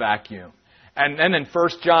in a vacuum. And then in 1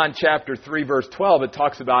 John chapter 3, verse 12, it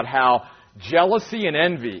talks about how jealousy and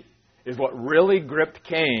envy is what really gripped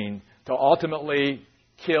Cain to ultimately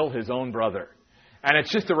kill his own brother. And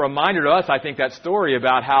it's just a reminder to us, I think, that story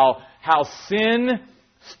about how sin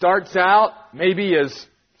starts out maybe as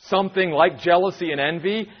something like jealousy and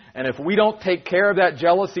envy, and if we don't take care of that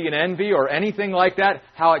jealousy and envy or anything like that,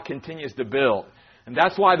 how it continues to build. And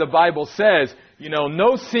that's why the Bible says,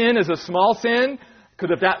 no sin is a small sin,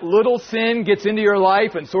 because if that little sin gets into your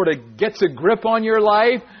life and sort of gets a grip on your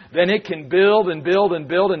life, then it can build and build and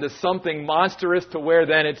build into something monstrous to where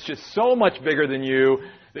then it's just so much bigger than you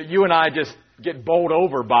that you and I just get bowled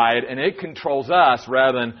over by it, and it controls us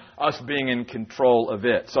rather than us being in control of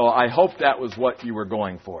it. So I hope that was what you were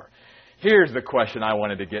going for. Here's the question I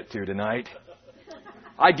wanted to get to tonight.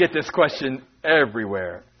 I get this question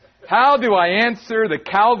everywhere. How do I answer the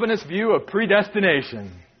Calvinist view of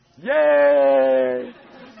predestination? Yay!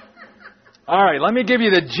 All right, let me give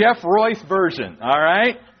you the Jeff Royce version, all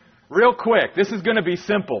right? Real quick. This is going to be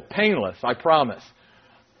simple, painless, I promise.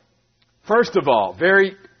 First of all,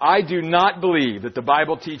 I do not believe that the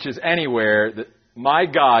Bible teaches anywhere that my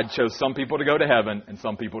God chose some people to go to heaven and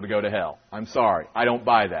some people to go to hell. I'm sorry. I don't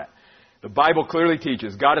buy that. The Bible clearly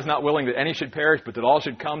teaches God is not willing that any should perish, but that all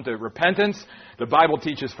should come to repentance. The Bible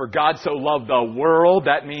teaches, for God so loved the world.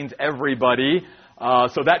 That means everybody.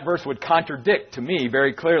 So that verse would contradict, to me,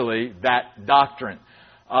 very clearly, that doctrine.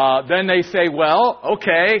 Then they say, well,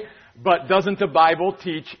 okay, but doesn't the Bible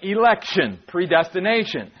teach election,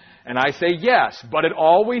 predestination? And I say yes, but it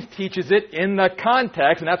always teaches it in the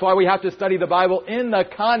context, and that's why we have to study the Bible in the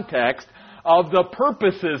context of the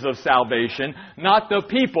purposes of salvation, not the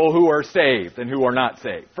people who are saved and who are not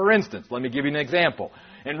saved. For instance, let me give you an example.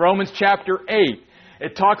 In Romans chapter 8,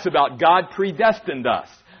 it talks about God predestined us.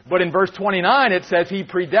 But in verse 29, it says He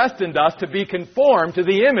predestined us to be conformed to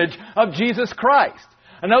the image of Jesus Christ.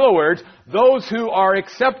 In other words, those who are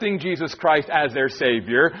accepting Jesus Christ as their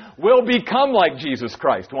Savior will become like Jesus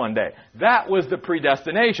Christ one day. That was the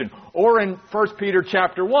predestination. Or in 1 Peter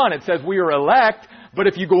chapter 1, it says we are elect, but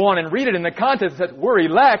if you go on and read it in the context, it says we're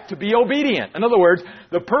elect to be obedient. In other words,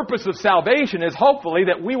 the purpose of salvation is hopefully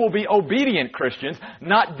that we will be obedient Christians,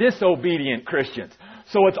 not disobedient Christians.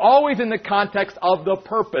 So it's always in the context of the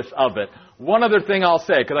purpose of it. One other thing I'll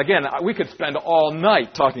say, because again, we could spend all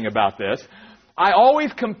night talking about this. I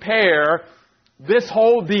always compare this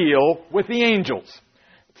whole deal with the angels.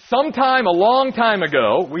 Sometime, a long time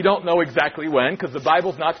ago, we don't know exactly when, because the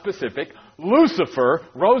Bible's not specific, Lucifer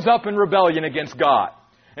rose up in rebellion against God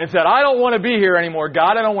and said, I don't want to be here anymore,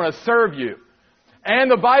 God. I don't want to serve you. And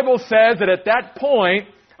the Bible says that at that point,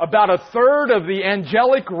 about a third of the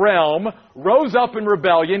angelic realm rose up in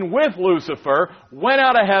rebellion with Lucifer, went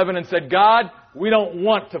out of heaven and said, God, we don't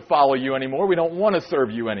want to follow you anymore. We don't want to serve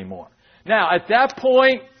you anymore. Now, at that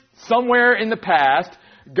point, somewhere in the past,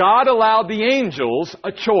 God allowed the angels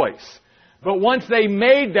a choice. But once they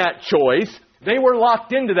made that choice, they were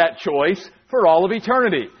locked into that choice for all of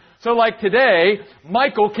eternity. So like today,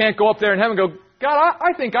 Michael can't go up there in heaven and go, God,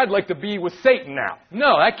 I think I'd like to be with Satan now.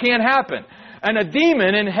 No, that can't happen. And a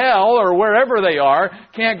demon in hell or wherever they are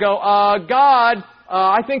can't go, God,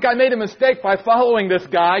 I think I made a mistake by following this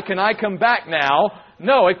guy. Can I come back now?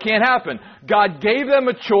 No, it can't happen. God gave them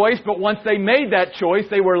a choice, but once they made that choice,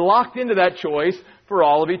 they were locked into that choice for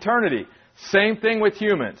all of eternity. Same thing with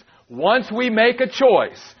humans. Once we make a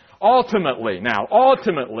choice, ultimately,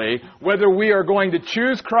 whether we are going to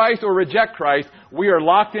choose Christ or reject Christ, we are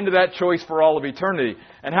locked into that choice for all of eternity.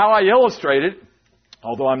 And how I illustrate it,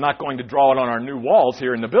 although I'm not going to draw it on our new walls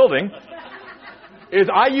here in the building, is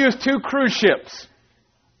I use 2 cruise ships.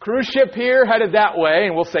 Cruise ship here headed that way,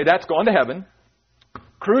 and we'll say that's going to heaven.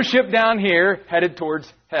 Cruise ship down here headed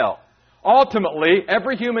towards hell. Ultimately,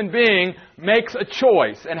 every human being makes a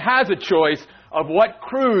choice and has a choice of what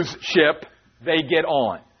cruise ship they get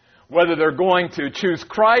on. Whether they're going to choose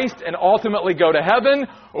Christ and ultimately go to heaven,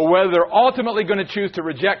 or whether they're ultimately going to choose to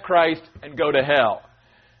reject Christ and go to hell.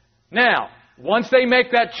 Now, once they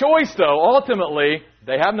make that choice, though, ultimately,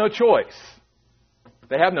 they have no choice.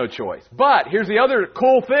 They have no choice. But here's the other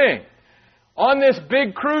cool thing. On this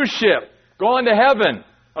big cruise ship, going to heaven,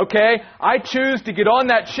 okay, I choose to get on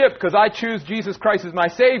that ship because I choose Jesus Christ as my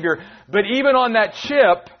Savior. But even on that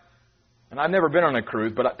ship, and I've never been on a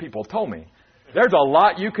cruise, but people told me, there's a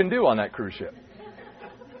lot you can do on that cruise ship.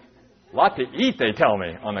 A lot to eat, they tell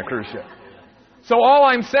me, on the cruise ship. So all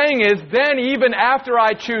I'm saying is, then even after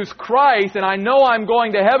I choose Christ, and I know I'm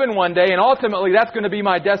going to heaven one day, and ultimately that's going to be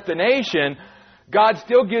my destination, God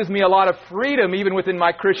still gives me a lot of freedom, even within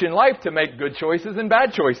my Christian life, to make good choices and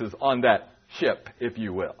bad choices on that ship, if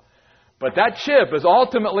you will. But that ship is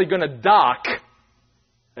ultimately going to dock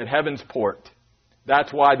at heaven's port.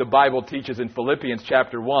 That's why the Bible teaches in Philippians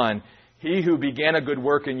chapter 1, He who began a good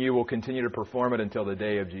work in you will continue to perform it until the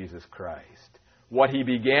day of Jesus Christ. What He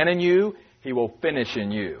began in you, He will finish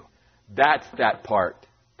in you. That's that part.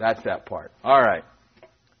 That's that part. All right.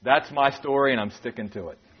 That's my story, and I'm sticking to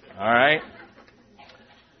it. All right?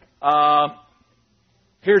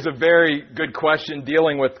 Here's a very good question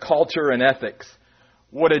dealing with culture and ethics.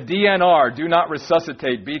 Would a DNR, do not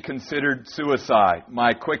resuscitate, be considered suicide?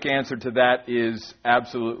 My quick answer to that is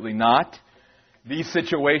absolutely not. These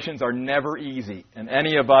situations are never easy. And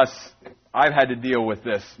any of us, I've had to deal with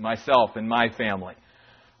this myself and my family.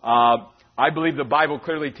 I believe the Bible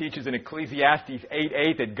clearly teaches in Ecclesiastes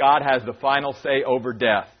 8:8 that God has the final say over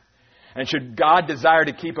death. And should God desire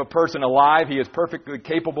to keep a person alive, He is perfectly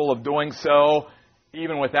capable of doing so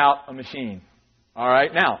even without a machine. All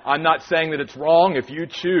right? Now, I'm not saying that it's wrong if you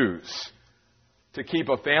choose to keep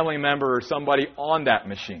a family member or somebody on that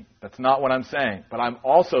machine. That's not what I'm saying. But I'm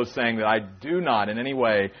also saying that I do not in any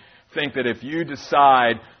way think that if you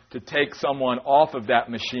decide to take someone off of that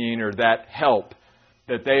machine or that help,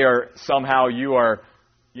 that they are somehow you are,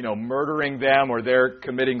 murdering them or they're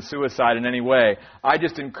committing suicide in any way. I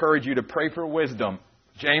just encourage you to pray for wisdom.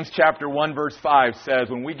 James chapter 1 verse 5 says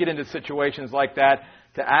when we get into situations like that,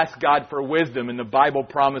 to ask God for wisdom, and the Bible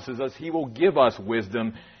promises us He will give us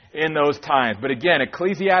wisdom in those times. But again,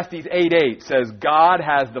 Ecclesiastes 8:8 says God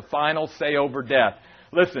has the final say over death.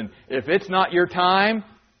 Listen, if it's not your time,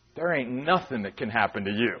 there ain't nothing that can happen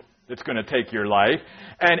to you that's going to take your life.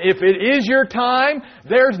 And if it is your time,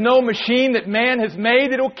 there's no machine that man has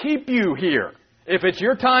made that will keep you here. If it's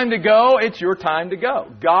your time to go, it's your time to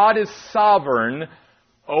go. God is sovereign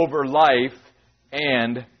over life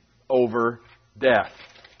and over death.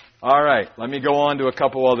 All right, let me go on to a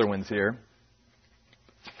couple other ones here.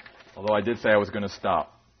 Although I did say I was going to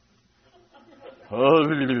stop.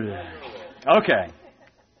 Okay.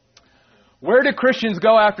 Where do Christians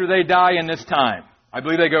go after they die in this time? I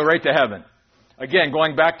believe they go right to heaven. Again,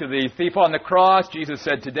 going back to the thief on the cross, Jesus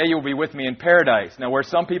said, today you will be with me in paradise. Now, where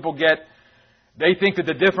some people they think that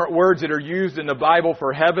the different words that are used in the Bible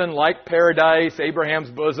for heaven, like paradise, Abraham's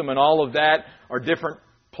bosom, and all of that, are different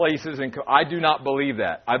places. And I do not believe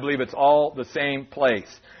that. I believe it's all the same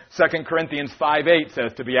place. 2 Corinthians 5:8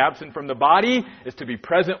 says, to be absent from the body is to be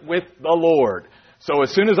present with the Lord. So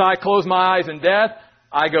as soon as I close my eyes in death,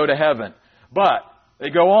 I go to heaven. But they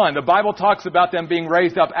go on. The Bible talks about them being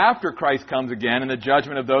raised up after Christ comes again and the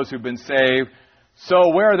judgment of those who've been saved.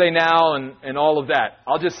 So where are they now and all of that?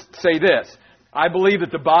 I'll just say this. I believe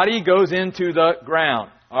that the body goes into the ground.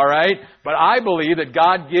 All right? But I believe that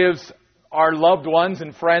God gives our loved ones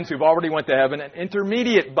and friends who've already went to heaven an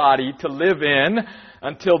intermediate body to live in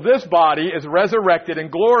until this body is resurrected and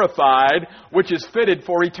glorified, which is fitted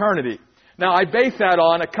for eternity. Now, I base that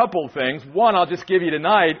on a couple of things. One, I'll just give you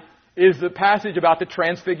tonight, is the passage about the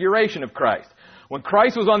transfiguration of Christ. When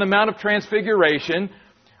Christ was on the Mount of Transfiguration,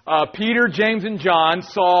 Peter, James, and John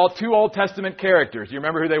saw two Old Testament characters. Do you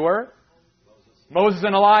remember who they were? Moses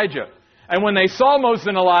and Elijah. And when they saw Moses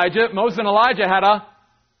and Elijah had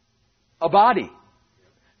a body.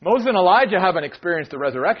 Moses and Elijah haven't experienced the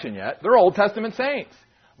resurrection yet. They're Old Testament saints.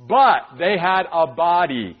 But they had a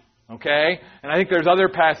body. Okay? And I think there's other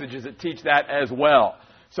passages that teach that as well.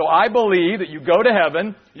 So I believe that you go to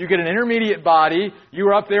heaven, you get an intermediate body,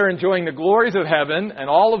 you're up there enjoying the glories of heaven and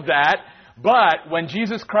all of that. But when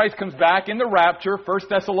Jesus Christ comes back in the rapture, 1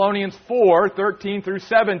 Thessalonians 4:13 through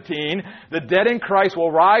 17, the dead in Christ will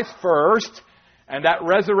rise first, and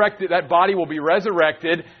that body will be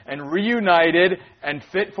resurrected and reunited and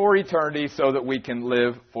fit for eternity so that we can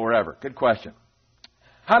live forever. Good question.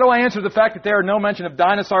 How do I answer the fact that there are no mention of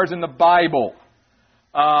dinosaurs in the Bible?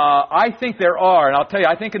 I think there are, and I'll tell you,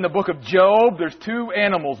 I think in the book of Job, there's two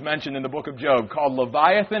animals mentioned in the book of Job called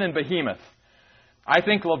Leviathan and Behemoth. I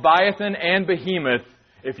think Leviathan and Behemoth,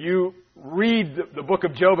 if you read the book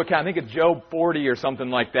of Job account, I think it's Job 40 or something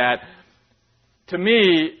like that, to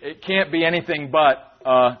me, it can't be anything but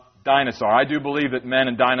a dinosaur. I do believe that men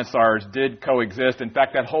and dinosaurs did coexist. In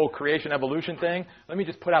fact, that whole creation evolution thing, let me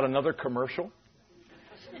just put out another commercial.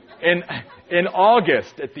 In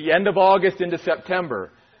August, at the end of August into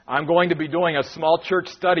September, I'm going to be doing a small church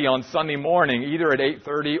study on Sunday morning, either at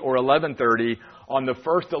 8:30 or 11:30, on the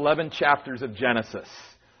first 11 chapters of Genesis,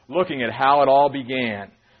 looking at how it all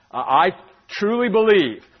began. I truly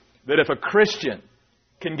believe that if a Christian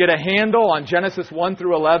can get a handle on Genesis 1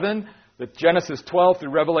 through 11, that Genesis 12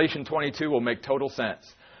 through Revelation 22 will make total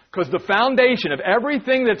sense. Because the foundation of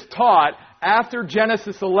everything that's taught after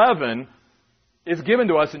Genesis 11 is given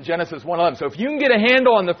to us in Genesis 1:11. So if you can get a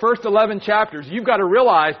handle on the first 11 chapters, you've got to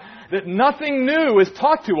realize that nothing new is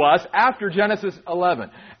taught to us after Genesis 11.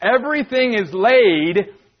 Everything is laid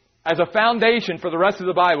as a foundation for the rest of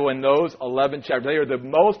the Bible in those 11 chapters. They are the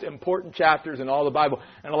most important chapters in all the Bible.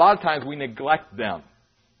 And a lot of times we neglect them.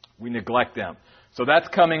 So that's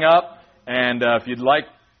coming up. And if you'd like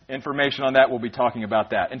information on that, we'll be talking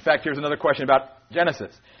about that. In fact, here's another question about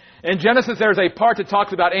Genesis. In Genesis, there's a part that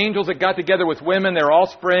talks about angels that got together with women, their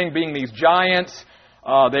offspring being these giants.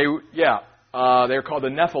 They're called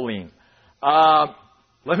the Nephilim.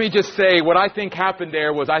 Let me just say, what I think happened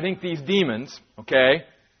there was I think these demons,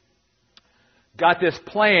 got this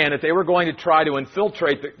plan that they were going to try to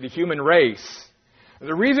infiltrate the human race.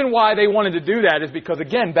 The reason why they wanted to do that is because,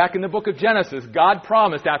 again, back in the book of Genesis, God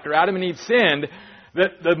promised after Adam and Eve sinned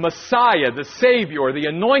that the Messiah, the Savior, the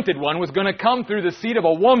Anointed One, was going to come through the seed of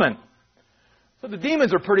a woman. So the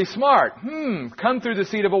demons are pretty smart. Come through the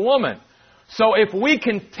seed of a woman. So if we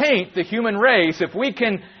can taint the human race, if we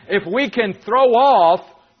can throw off,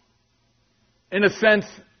 in a sense,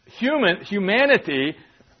 humanity,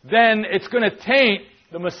 then it's going to taint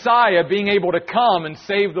the Messiah being able to come and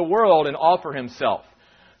save the world and offer Himself.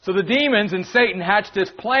 So the demons and Satan hatched this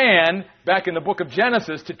plan back in the book of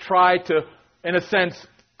Genesis to try to, in a sense,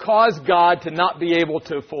 cause God to not be able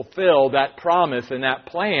to fulfill that promise and that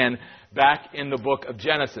plan back in the book of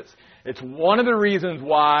Genesis. It's one of the reasons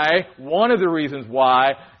why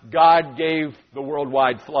God gave the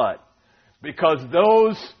worldwide flood. Because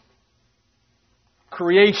those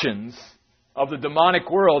creations of the demonic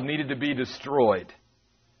world needed to be destroyed.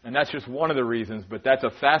 And that's just one of the reasons, but that's a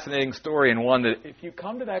fascinating story and one that if you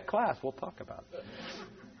come to that class, we'll talk about.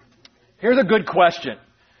 Here's a good question.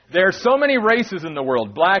 There are so many races in the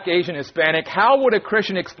world, black, Asian, Hispanic. How would a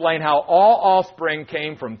Christian explain how all offspring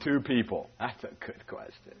came from two people? That's a good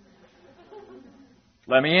question.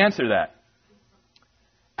 Let me answer that.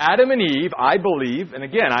 Adam and Eve, I believe, and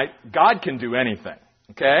again, God can do anything,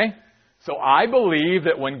 So I believe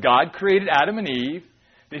that when God created Adam and Eve,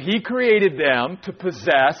 that He created them to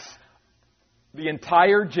possess the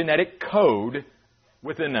entire genetic code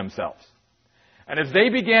within themselves. And as they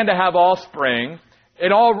began to have offspring,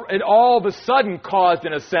 it all of a sudden caused,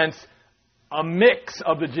 in a sense, a mix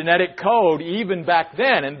of the genetic code even back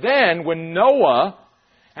then. And then when Noah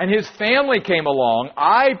and his family came along,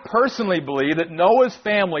 I personally believe that Noah's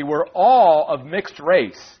family were all of mixed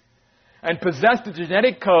race and possessed the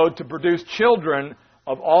genetic code to produce children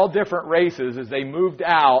of all different races as they moved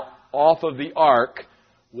out off of the ark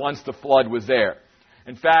once the flood was there.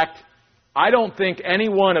 In fact, I don't think any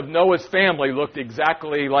one of Noah's family looked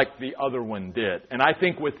exactly like the other one did. And I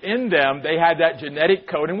think within them, they had that genetic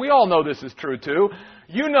code. And we all know this is true, too.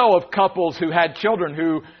 You know of couples who had children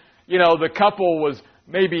who, the couple was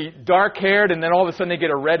maybe dark-haired, and then all of a sudden they get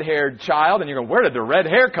a red-haired child, and you're going, where did the red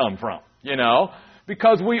hair come from?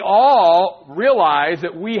 Because we all realize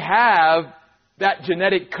that we have that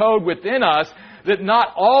genetic code within us, that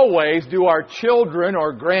not always do our children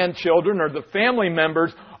or grandchildren or the family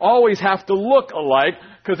members always have to look alike,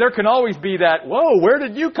 because there can always be that, whoa, where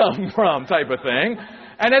did you come from type of thing.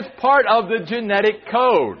 And it's part of the genetic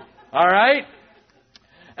code. All right?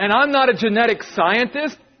 And I'm not a genetic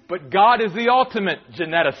scientist, but God is the ultimate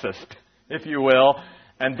geneticist, if you will.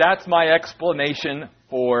 And that's my explanation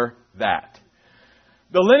for that.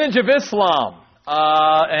 The lineage of Islam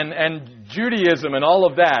and Judaism and all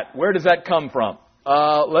of that, where does that come from?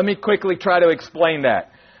 Let me quickly try to explain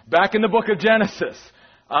that. Back in the book of Genesis,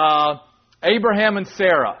 Abraham and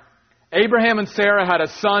Sarah. Abraham and Sarah had a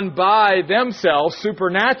son by themselves,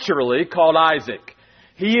 supernaturally, called Isaac.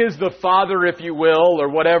 He is the father, if you will, or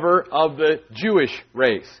whatever, of the Jewish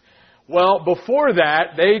race. Well, before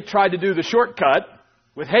that, they tried to do the shortcut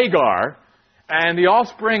with Hagar, and the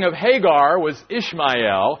offspring of Hagar was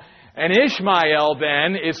Ishmael. And Ishmael,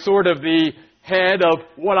 then, is sort of the head of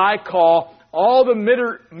what I call all the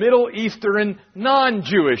Middle Eastern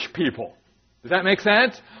non-Jewish people. Does that make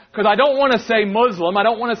sense? Because I don't want to say Muslim, I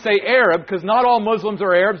don't want to say Arab, because not all Muslims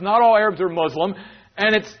are Arabs, not all Arabs are Muslim,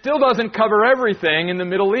 and it still doesn't cover everything in the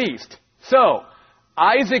Middle East. So,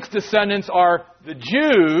 Isaac's descendants are the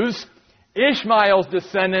Jews, Ishmael's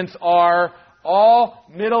descendants are all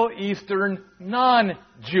Middle Eastern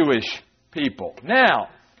non-Jewish people. Now,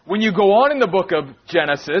 when you go on in the book of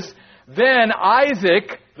Genesis, then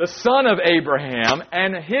Isaac, the son of Abraham,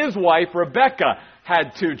 and his wife Rebekah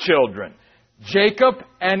had two children, Jacob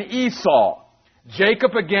and Esau.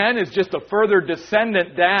 Jacob, again, is just a further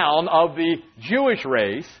descendant down of the Jewish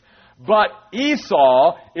race, but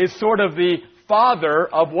Esau is sort of the father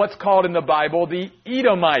of what's called in the Bible the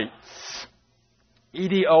Edomites.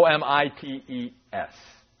 Edomites.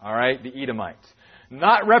 All right, the Edomites.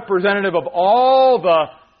 Not representative of all the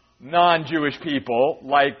non-Jewish people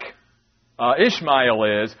like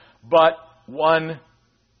Ishmael is, but one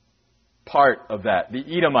part of that, the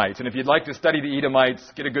Edomites. And if you'd like to study the Edomites,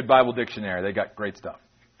 get a good Bible dictionary. They got great stuff.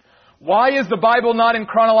 Why is the Bible not in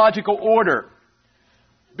chronological order?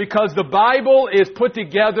 Because the Bible is put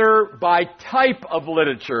together by type of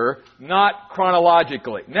literature, not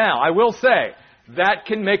chronologically. Now, I will say, that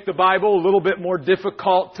can make the Bible a little bit more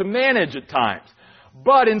difficult to manage at times.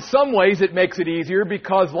 But in some ways it makes it easier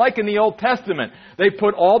because, like in the Old Testament, they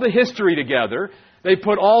put all the history together, they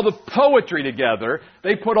put all the poetry together,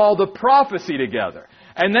 they put all the prophecy together.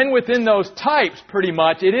 And then within those types, pretty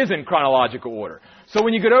much, it is in chronological order. So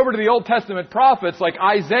when you get over to the Old Testament prophets, like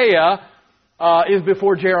Isaiah is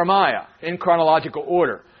before Jeremiah in chronological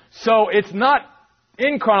order. So it's not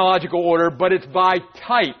in chronological order, but it's by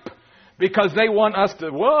type. Because they want us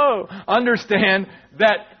to, understand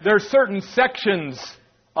that there's certain sections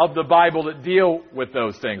of the Bible that deal with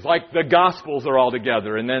those things. Like the Gospels are all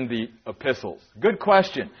together, and then the epistles. Good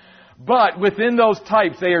question. But within those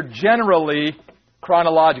types, they are generally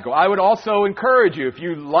chronological. I would also encourage you, if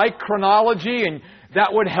you like chronology, and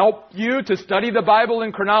that would help you to study the Bible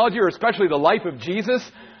in chronology, or especially the life of Jesus.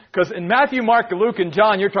 Because in Matthew, Mark, Luke, and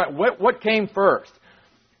John, you're trying, what came first?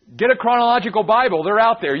 Get a chronological Bible. They're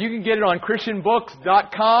out there. You can get it on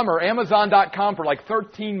ChristianBooks.com or Amazon.com for like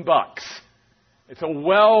 $13. It's a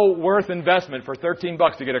well worth investment for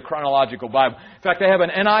 $13 to get a chronological Bible. In fact, they have an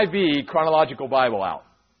NIV chronological Bible out.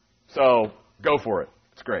 So go for it.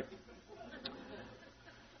 It's great.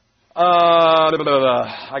 I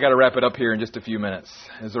got to wrap it up here in just a few minutes.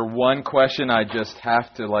 Is there one question I just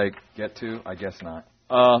have to get to? I guess not.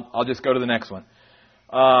 I'll just go to the next one.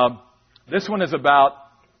 This one is about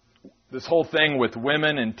this whole thing with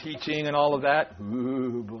women and teaching and all of that.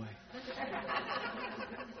 Ooh, boy.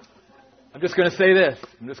 I'm just going to say this.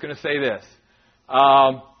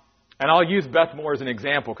 And I'll use Beth Moore as an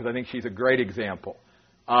example because I think she's a great example.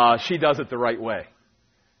 She does it the right way.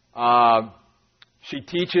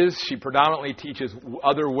 She predominantly teaches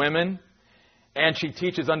other women, and she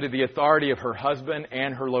teaches under the authority of her husband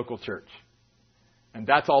and her local church. And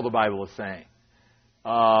that's all the Bible is saying.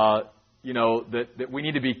 That we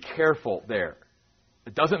need to be careful there.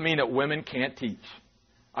 It doesn't mean that women can't teach.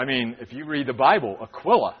 I mean, if you read the Bible,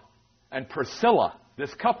 Aquila and Priscilla,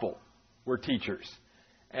 this couple, were teachers.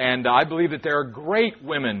 And I believe that there are great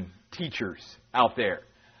women teachers out there.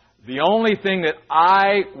 The only thing that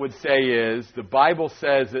I would say is the Bible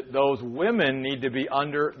says that those women need to be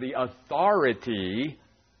under the authority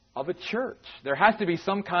of a church. There has to be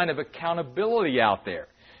some kind of accountability out there.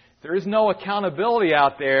 If there is no accountability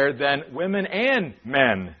out there, then women and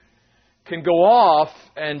men can go off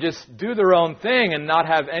and just do their own thing and not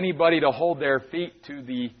have anybody to hold their feet to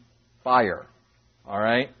the fire. All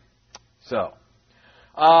right? So,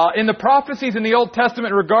 in the prophecies in the Old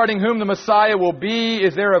Testament regarding whom the Messiah will be,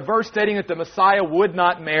 is there a verse stating that the Messiah would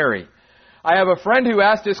not marry? I have a friend who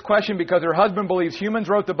asked this question because her husband believes humans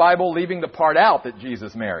wrote the Bible, leaving the part out that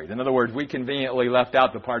Jesus married. In other words, we conveniently left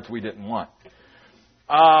out the parts we didn't want.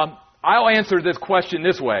 I'll answer this question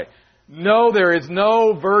this way. No, there is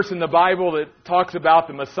no verse in the Bible that talks about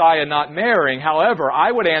the Messiah not marrying. However,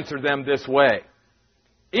 I would answer them this way.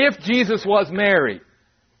 If Jesus was married,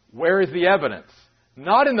 where is the evidence?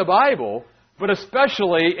 Not in the Bible, but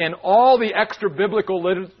especially in all the extra-biblical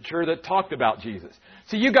literature that talked about Jesus.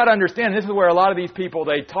 See, you've got to understand, this is where a lot of these people,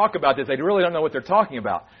 they talk about this, they really don't know what they're talking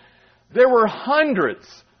about. There were hundreds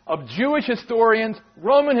of Jewish historians,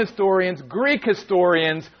 Roman historians, Greek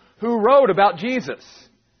historians who wrote about Jesus,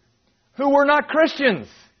 who were not Christians.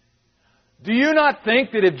 Do you not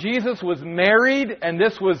think that if Jesus was married and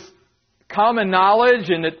this was common knowledge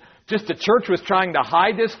and that just the church was trying to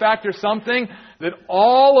hide this fact or something, that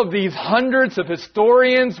all of these hundreds of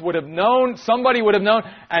historians would have known, somebody would have known,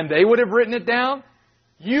 and they would have written it down?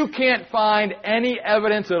 You can't find any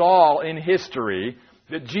evidence at all in history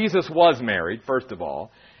that Jesus was married, first of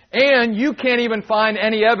all. And you can't even find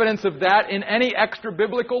any evidence of that in any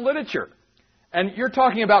extra-biblical literature. And you're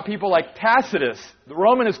talking about people like Tacitus, the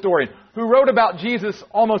Roman historian, who wrote about Jesus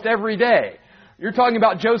almost every day. You're talking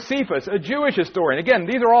about Josephus, a Jewish historian. Again,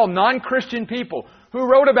 these are all non-Christian people who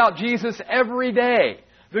wrote about Jesus every day.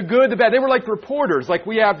 The good, the bad. They were like reporters like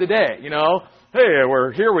we have today, Hey,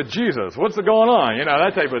 we're here with Jesus. What's going on?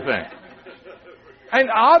 That type of thing. And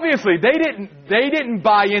obviously, they didn't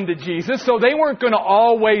buy into Jesus, so they weren't going to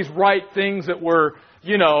always write things that were,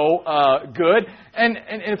 good. And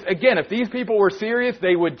if these people were serious,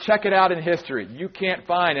 they would check it out in history. You can't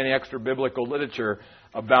find any extra biblical literature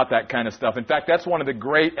about that kind of stuff. In fact, that's one of the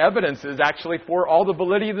great evidences actually for all the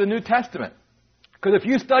validity of the New Testament. Because if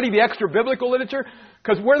you study the extra biblical literature,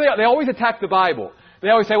 because they always attack the Bible. They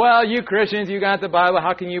always say, well, you Christians, you got the Bible,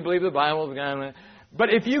 how can you believe the Bible?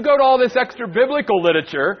 But if you go to all this extra biblical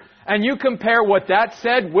literature and you compare what that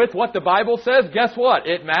said with what the Bible says, guess what?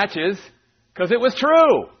 It matches, because it was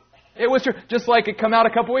true. It was true. Just like it came out a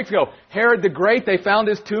couple weeks ago. Herod the Great, they found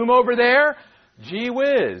his tomb over there. Gee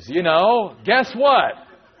whiz, guess what?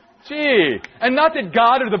 Gee. And not that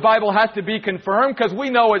God or the Bible has to be confirmed, because we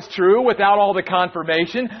know it's true without all the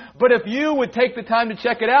confirmation. But if you would take the time to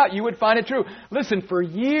check it out, you would find it true. Listen, for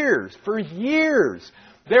years,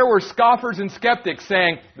 there were scoffers and skeptics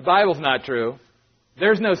saying, the Bible's not true.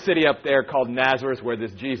 There's no city up there called Nazareth where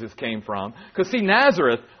this Jesus came from. Because see,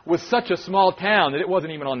 Nazareth was such a small town that it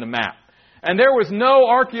wasn't even on the map. And there was no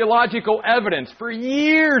archaeological evidence for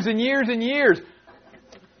years and years and years.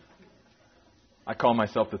 I call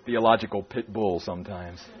myself the theological pit bull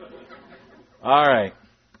sometimes. All right.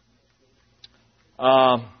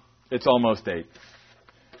 It's almost 8.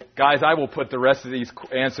 Guys, I will put the rest of these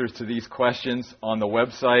answers to these questions on the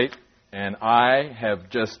website. And I have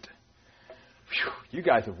just... you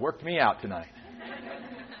guys have worked me out tonight.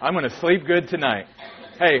 I'm going to sleep good tonight.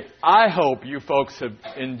 Hey, I hope you folks have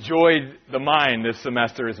enjoyed the mind this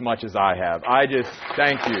semester as much as I have. I just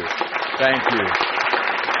thank you. Thank you.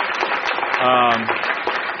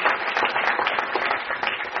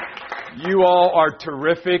 You all are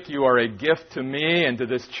terrific. You are a gift to me and to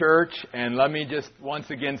this church. And let me just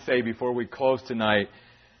once again say before we close tonight,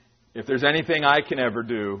 if there's anything I can ever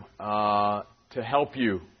do to help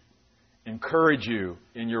you, encourage you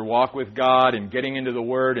in your walk with God and getting into the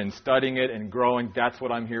Word and studying it and growing, that's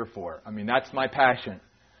what I'm here for. I mean, that's my passion.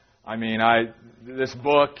 I mean, this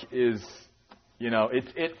book is,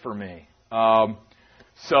 it's it for me.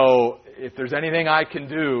 So if there's anything I can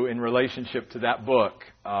do in relationship to that book,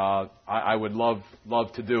 I would love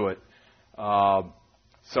to do it.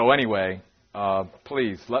 So anyway,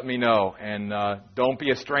 please let me know. And don't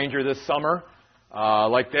be a stranger this summer.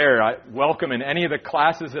 I welcome in any of the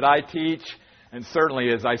classes that I teach. And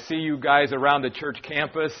certainly as I see you guys around the church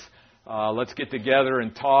campus, let's get together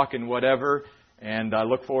and talk and whatever. And I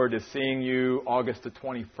look forward to seeing you August the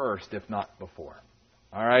 21st, if not before.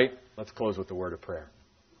 All right? Let's close with the word of prayer.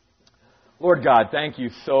 Lord God, thank you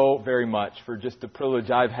so very much for just the privilege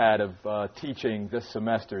I've had of teaching this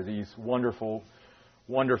semester, these wonderful,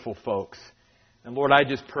 wonderful folks. And Lord, I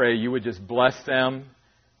just pray you would just bless them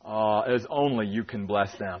as only you can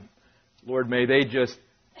bless them. Lord, may they just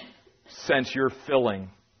sense your filling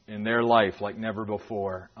in their life like never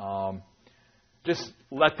before. Just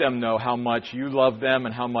let them know how much you love them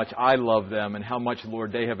and how much I love them and how much,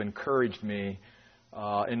 Lord, they have encouraged me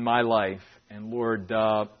in my life. And Lord,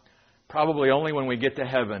 probably only when we get to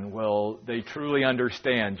heaven will they truly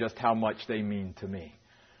understand just how much they mean to me.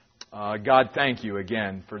 God, thank you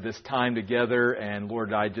again for this time together. And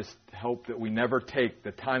Lord, I just hope that we never take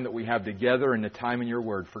the time that we have together and the time in your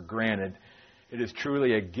word for granted. It is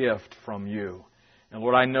truly a gift from you. And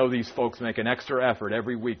Lord, I know these folks make an extra effort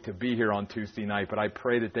every week to be here on Tuesday night, but I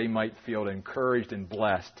pray that they might feel encouraged and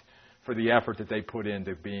blessed for the effort that they put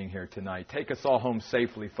into being here tonight. Take us all home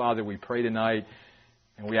safely, Father, we pray tonight.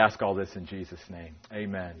 And we ask all this in Jesus' name.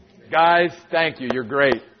 Amen. Guys, thank you. You're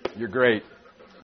great. You're great.